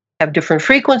have different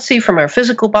frequency from our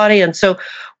physical body. And so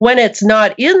when it's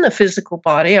not in the physical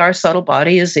body, our subtle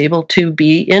body is able to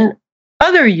be in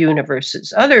other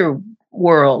universes, other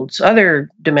worlds, other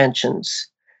dimensions,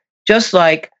 just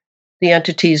like the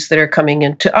entities that are coming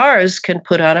into ours can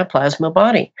put on a plasma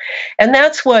body. And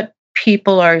that's what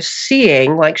people are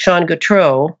seeing, like Sean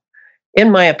Gautreaux,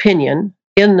 in my opinion,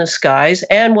 in the skies,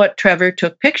 and what Trevor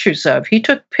took pictures of. He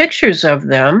took pictures of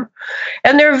them,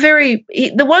 and they're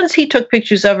the ones he took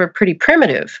pictures of are pretty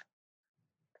primitive.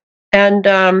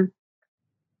 And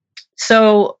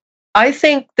so I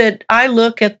think that I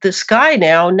look at the sky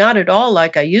now, not at all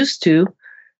like I used to.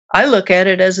 I look at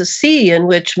it as a sea in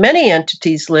which many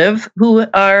entities live who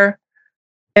are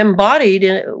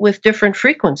embodied with different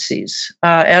frequencies.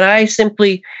 And I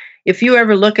simply, if you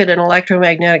ever look at an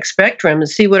electromagnetic spectrum and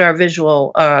see what our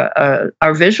visual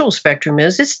spectrum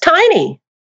is, it's tiny.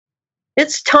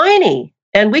 It's tiny.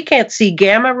 And we can't see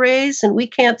gamma rays and we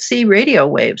can't see radio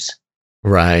waves.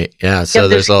 Right. Yeah. So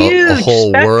there's a whole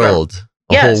spectrum. World.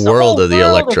 Whole world of the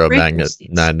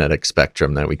electromagnetic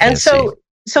spectrum that we can't see.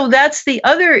 So that's the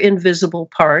other invisible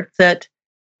part that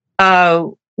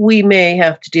we may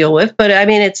have to deal with. But I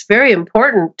mean, it's very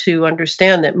important to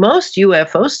understand that most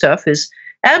UFO stuff is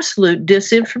absolute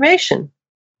disinformation.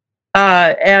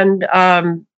 And I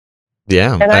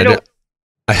don't.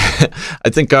 I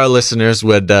think our listeners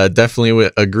would definitely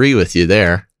agree with you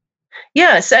there.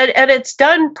 Yes, and it's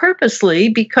done purposely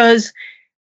because,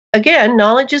 again,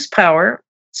 knowledge is power.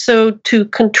 So to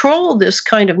control this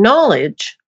kind of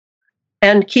knowledge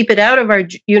and keep it out of our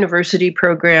university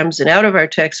programs and out of our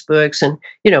textbooks and,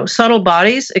 subtle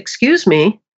bodies, excuse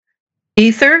me,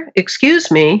 ether, excuse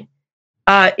me,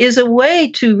 is a way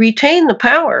to retain the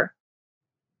power.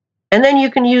 And then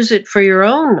you can use it for your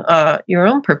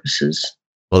own purposes.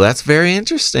 Well, that's very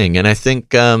interesting. And I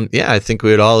think, I think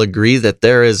we would all agree that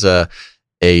there is a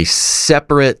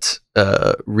separate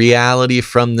reality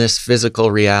from this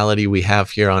physical reality we have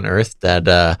here on Earth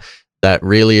that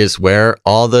really is where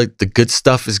all the good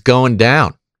stuff is going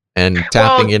down, and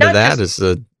tapping into that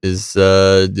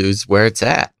is where it's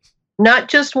at. Not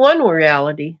just one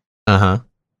reality.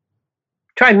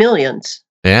 Try millions.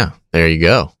 Yeah, there you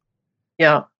go.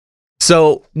 Yeah.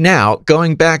 So now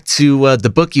going back to the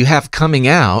book you have coming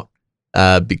out,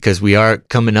 because we are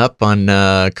coming up on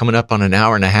an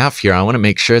hour and a half here, I want to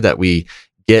make sure that we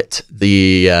get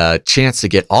the chance to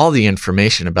get all the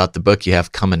information about the book you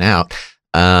have coming out.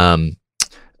 Is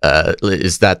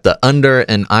that the Under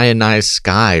an Ionized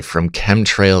Sky, from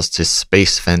Chemtrails to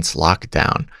Space Fence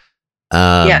Lockdown?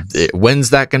 Yes. When's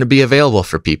that going to be available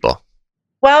for people?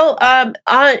 Well,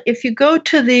 if you go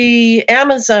to the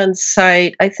Amazon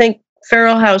site, I think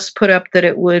Feral House put up that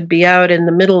it would be out in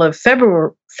the middle of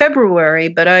February,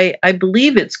 but I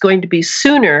believe it's going to be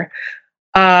sooner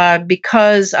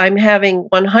because I'm having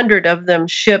 100 of them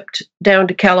shipped down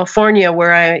to California,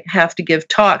 where I have to give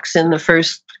talks in the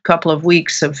first couple of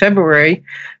weeks of February,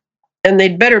 and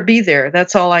they'd better be there.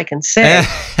 That's all I can say.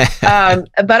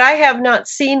 But I have not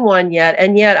seen one yet,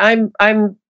 and yet I'm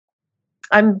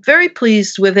very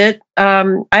pleased with it.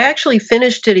 I actually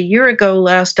finished it a year ago,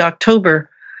 last October.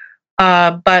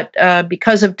 But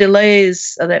because of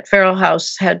delays that Feral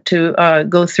House had to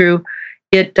go through,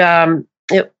 it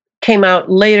came out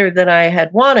later than I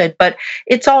had wanted. But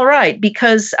it's all right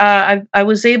because I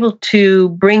was able to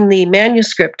bring the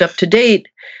manuscript up to date.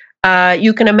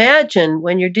 You can imagine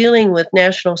when you're dealing with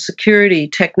national security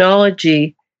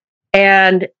technology,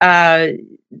 and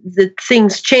the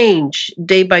things change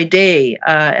day by day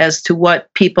as to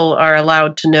what people are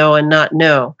allowed to know and not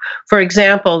know. For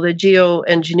example, the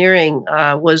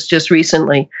geoengineering was just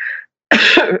recently,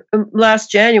 last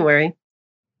January,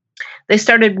 they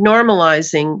started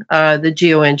normalizing the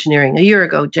geoengineering a year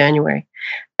ago, January.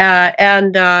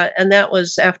 And that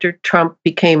was after Trump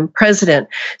became president.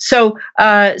 So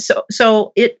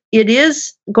it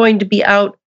is going to be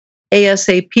out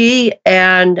ASAP,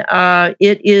 and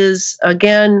it is,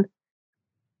 again,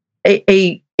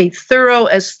 a thorough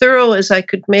as I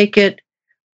could make it,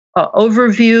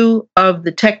 overview of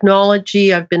the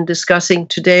technology I've been discussing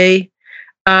today.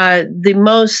 The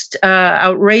most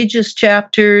outrageous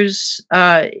chapters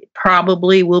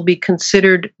probably will be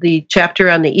considered the chapter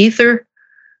on the ether.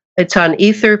 It's on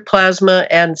ether, plasma,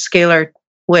 and scalar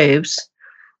waves.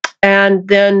 And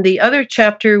then the other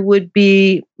chapter would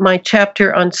be my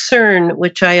chapter on CERN,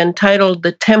 which I entitled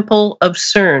The Temple of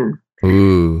CERN.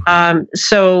 Ooh.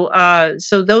 So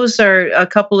those are a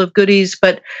couple of goodies,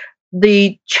 but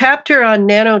the chapter on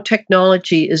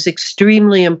nanotechnology is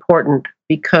extremely important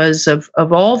because of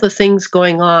all the things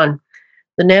going on.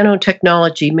 The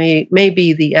nanotechnology may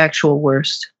be the actual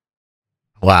worst.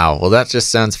 Wow. Well, that just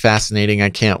sounds fascinating.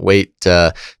 I can't wait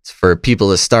for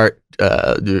people to start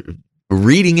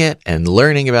reading it and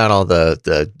learning about all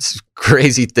the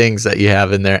crazy things that you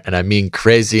have in there. And I mean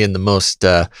crazy in the most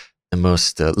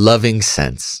loving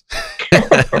sense.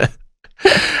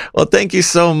 Well, thank you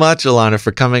so much, Ilana,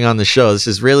 for coming on the show. This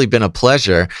has really been a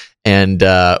pleasure, and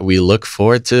we look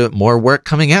forward to more work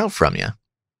coming out from you.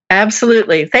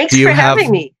 Absolutely. Thanks for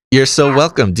having me. You're so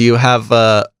welcome. Do you have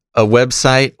a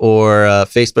website or a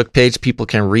Facebook page people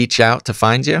can reach out to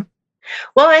find you?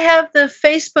 Well, I have the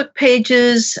Facebook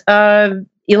pages,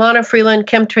 Ilana Freeland,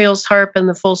 Chemtrails, HAARP, and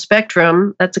the Full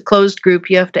Spectrum. That's a closed group.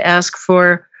 You have to ask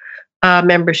for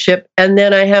membership. And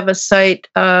then I have a site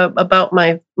about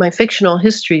my fictional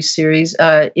history series,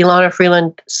 Ilana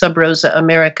Freeland, Sub Rosa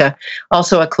America,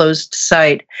 also a closed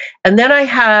site. And then I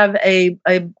have a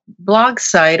blog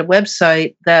site, a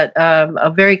website that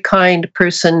a very kind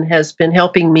person has been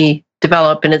helping me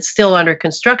develop, and it's still under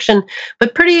construction,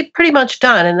 but pretty much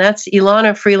done. And that's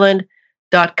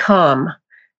ilanafreeland.com.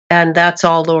 And that's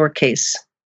all lowercase.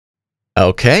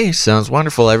 Okay, sounds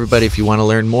wonderful. Everybody, if you want to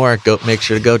learn more, make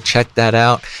sure to go check that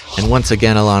out. And once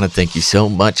again, Ilana, thank you so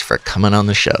much for coming on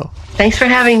the show. Thanks for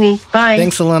having me. Bye.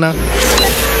 Thanks, Ilana.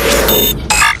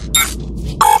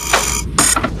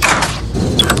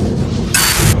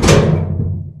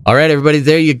 All right, everybody,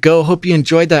 there you go. Hope you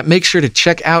enjoyed that. Make sure to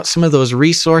check out some of those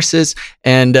resources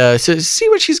and so see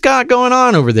what she's got going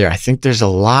on over there. I think there's a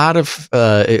lot of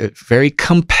very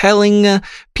compelling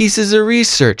pieces of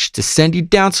research to send you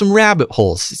down some rabbit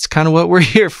holes. It's kind of what we're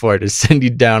here for, to send you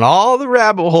down all the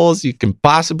rabbit holes you can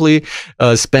possibly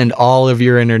spend all of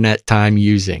your internet time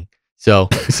using. So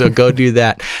go do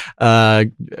that.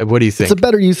 What do you think? It's a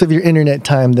better use of your internet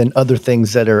time than other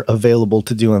things that are available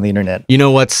to do on the internet. You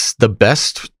know what's the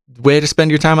best way to spend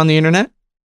your time on the internet?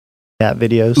 Cat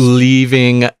videos.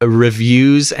 Leaving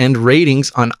reviews and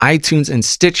ratings on iTunes and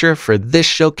Stitcher for this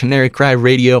show, Canary Cry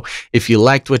Radio. If you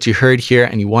liked what you heard here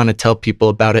and you want to tell people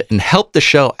about it and help the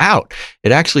show out,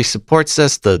 it actually supports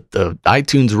us. The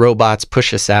iTunes robots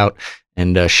push us out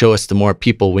and show us to more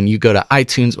people. When you go to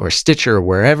iTunes or Stitcher or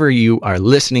wherever you are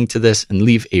listening to this and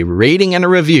leave a rating and a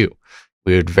review,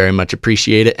 we would very much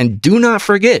appreciate it. And do not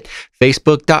forget,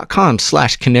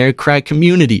 Facebook.com/Canary Cry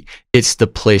Community. It's the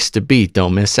place to be.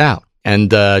 Don't miss out. And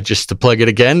just to plug it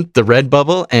again, the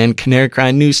Redbubble and Canary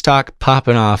Cry News Talk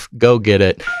popping off. Go get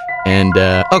it. And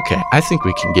okay, I think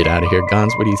we can get out of here.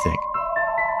 Gons, what do you think?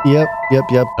 Yep.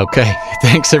 Okay,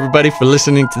 thanks everybody for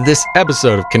listening to this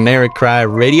episode of Canary Cry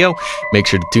Radio. Make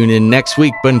sure to tune in next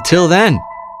week. But until then,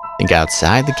 think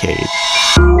outside the cage.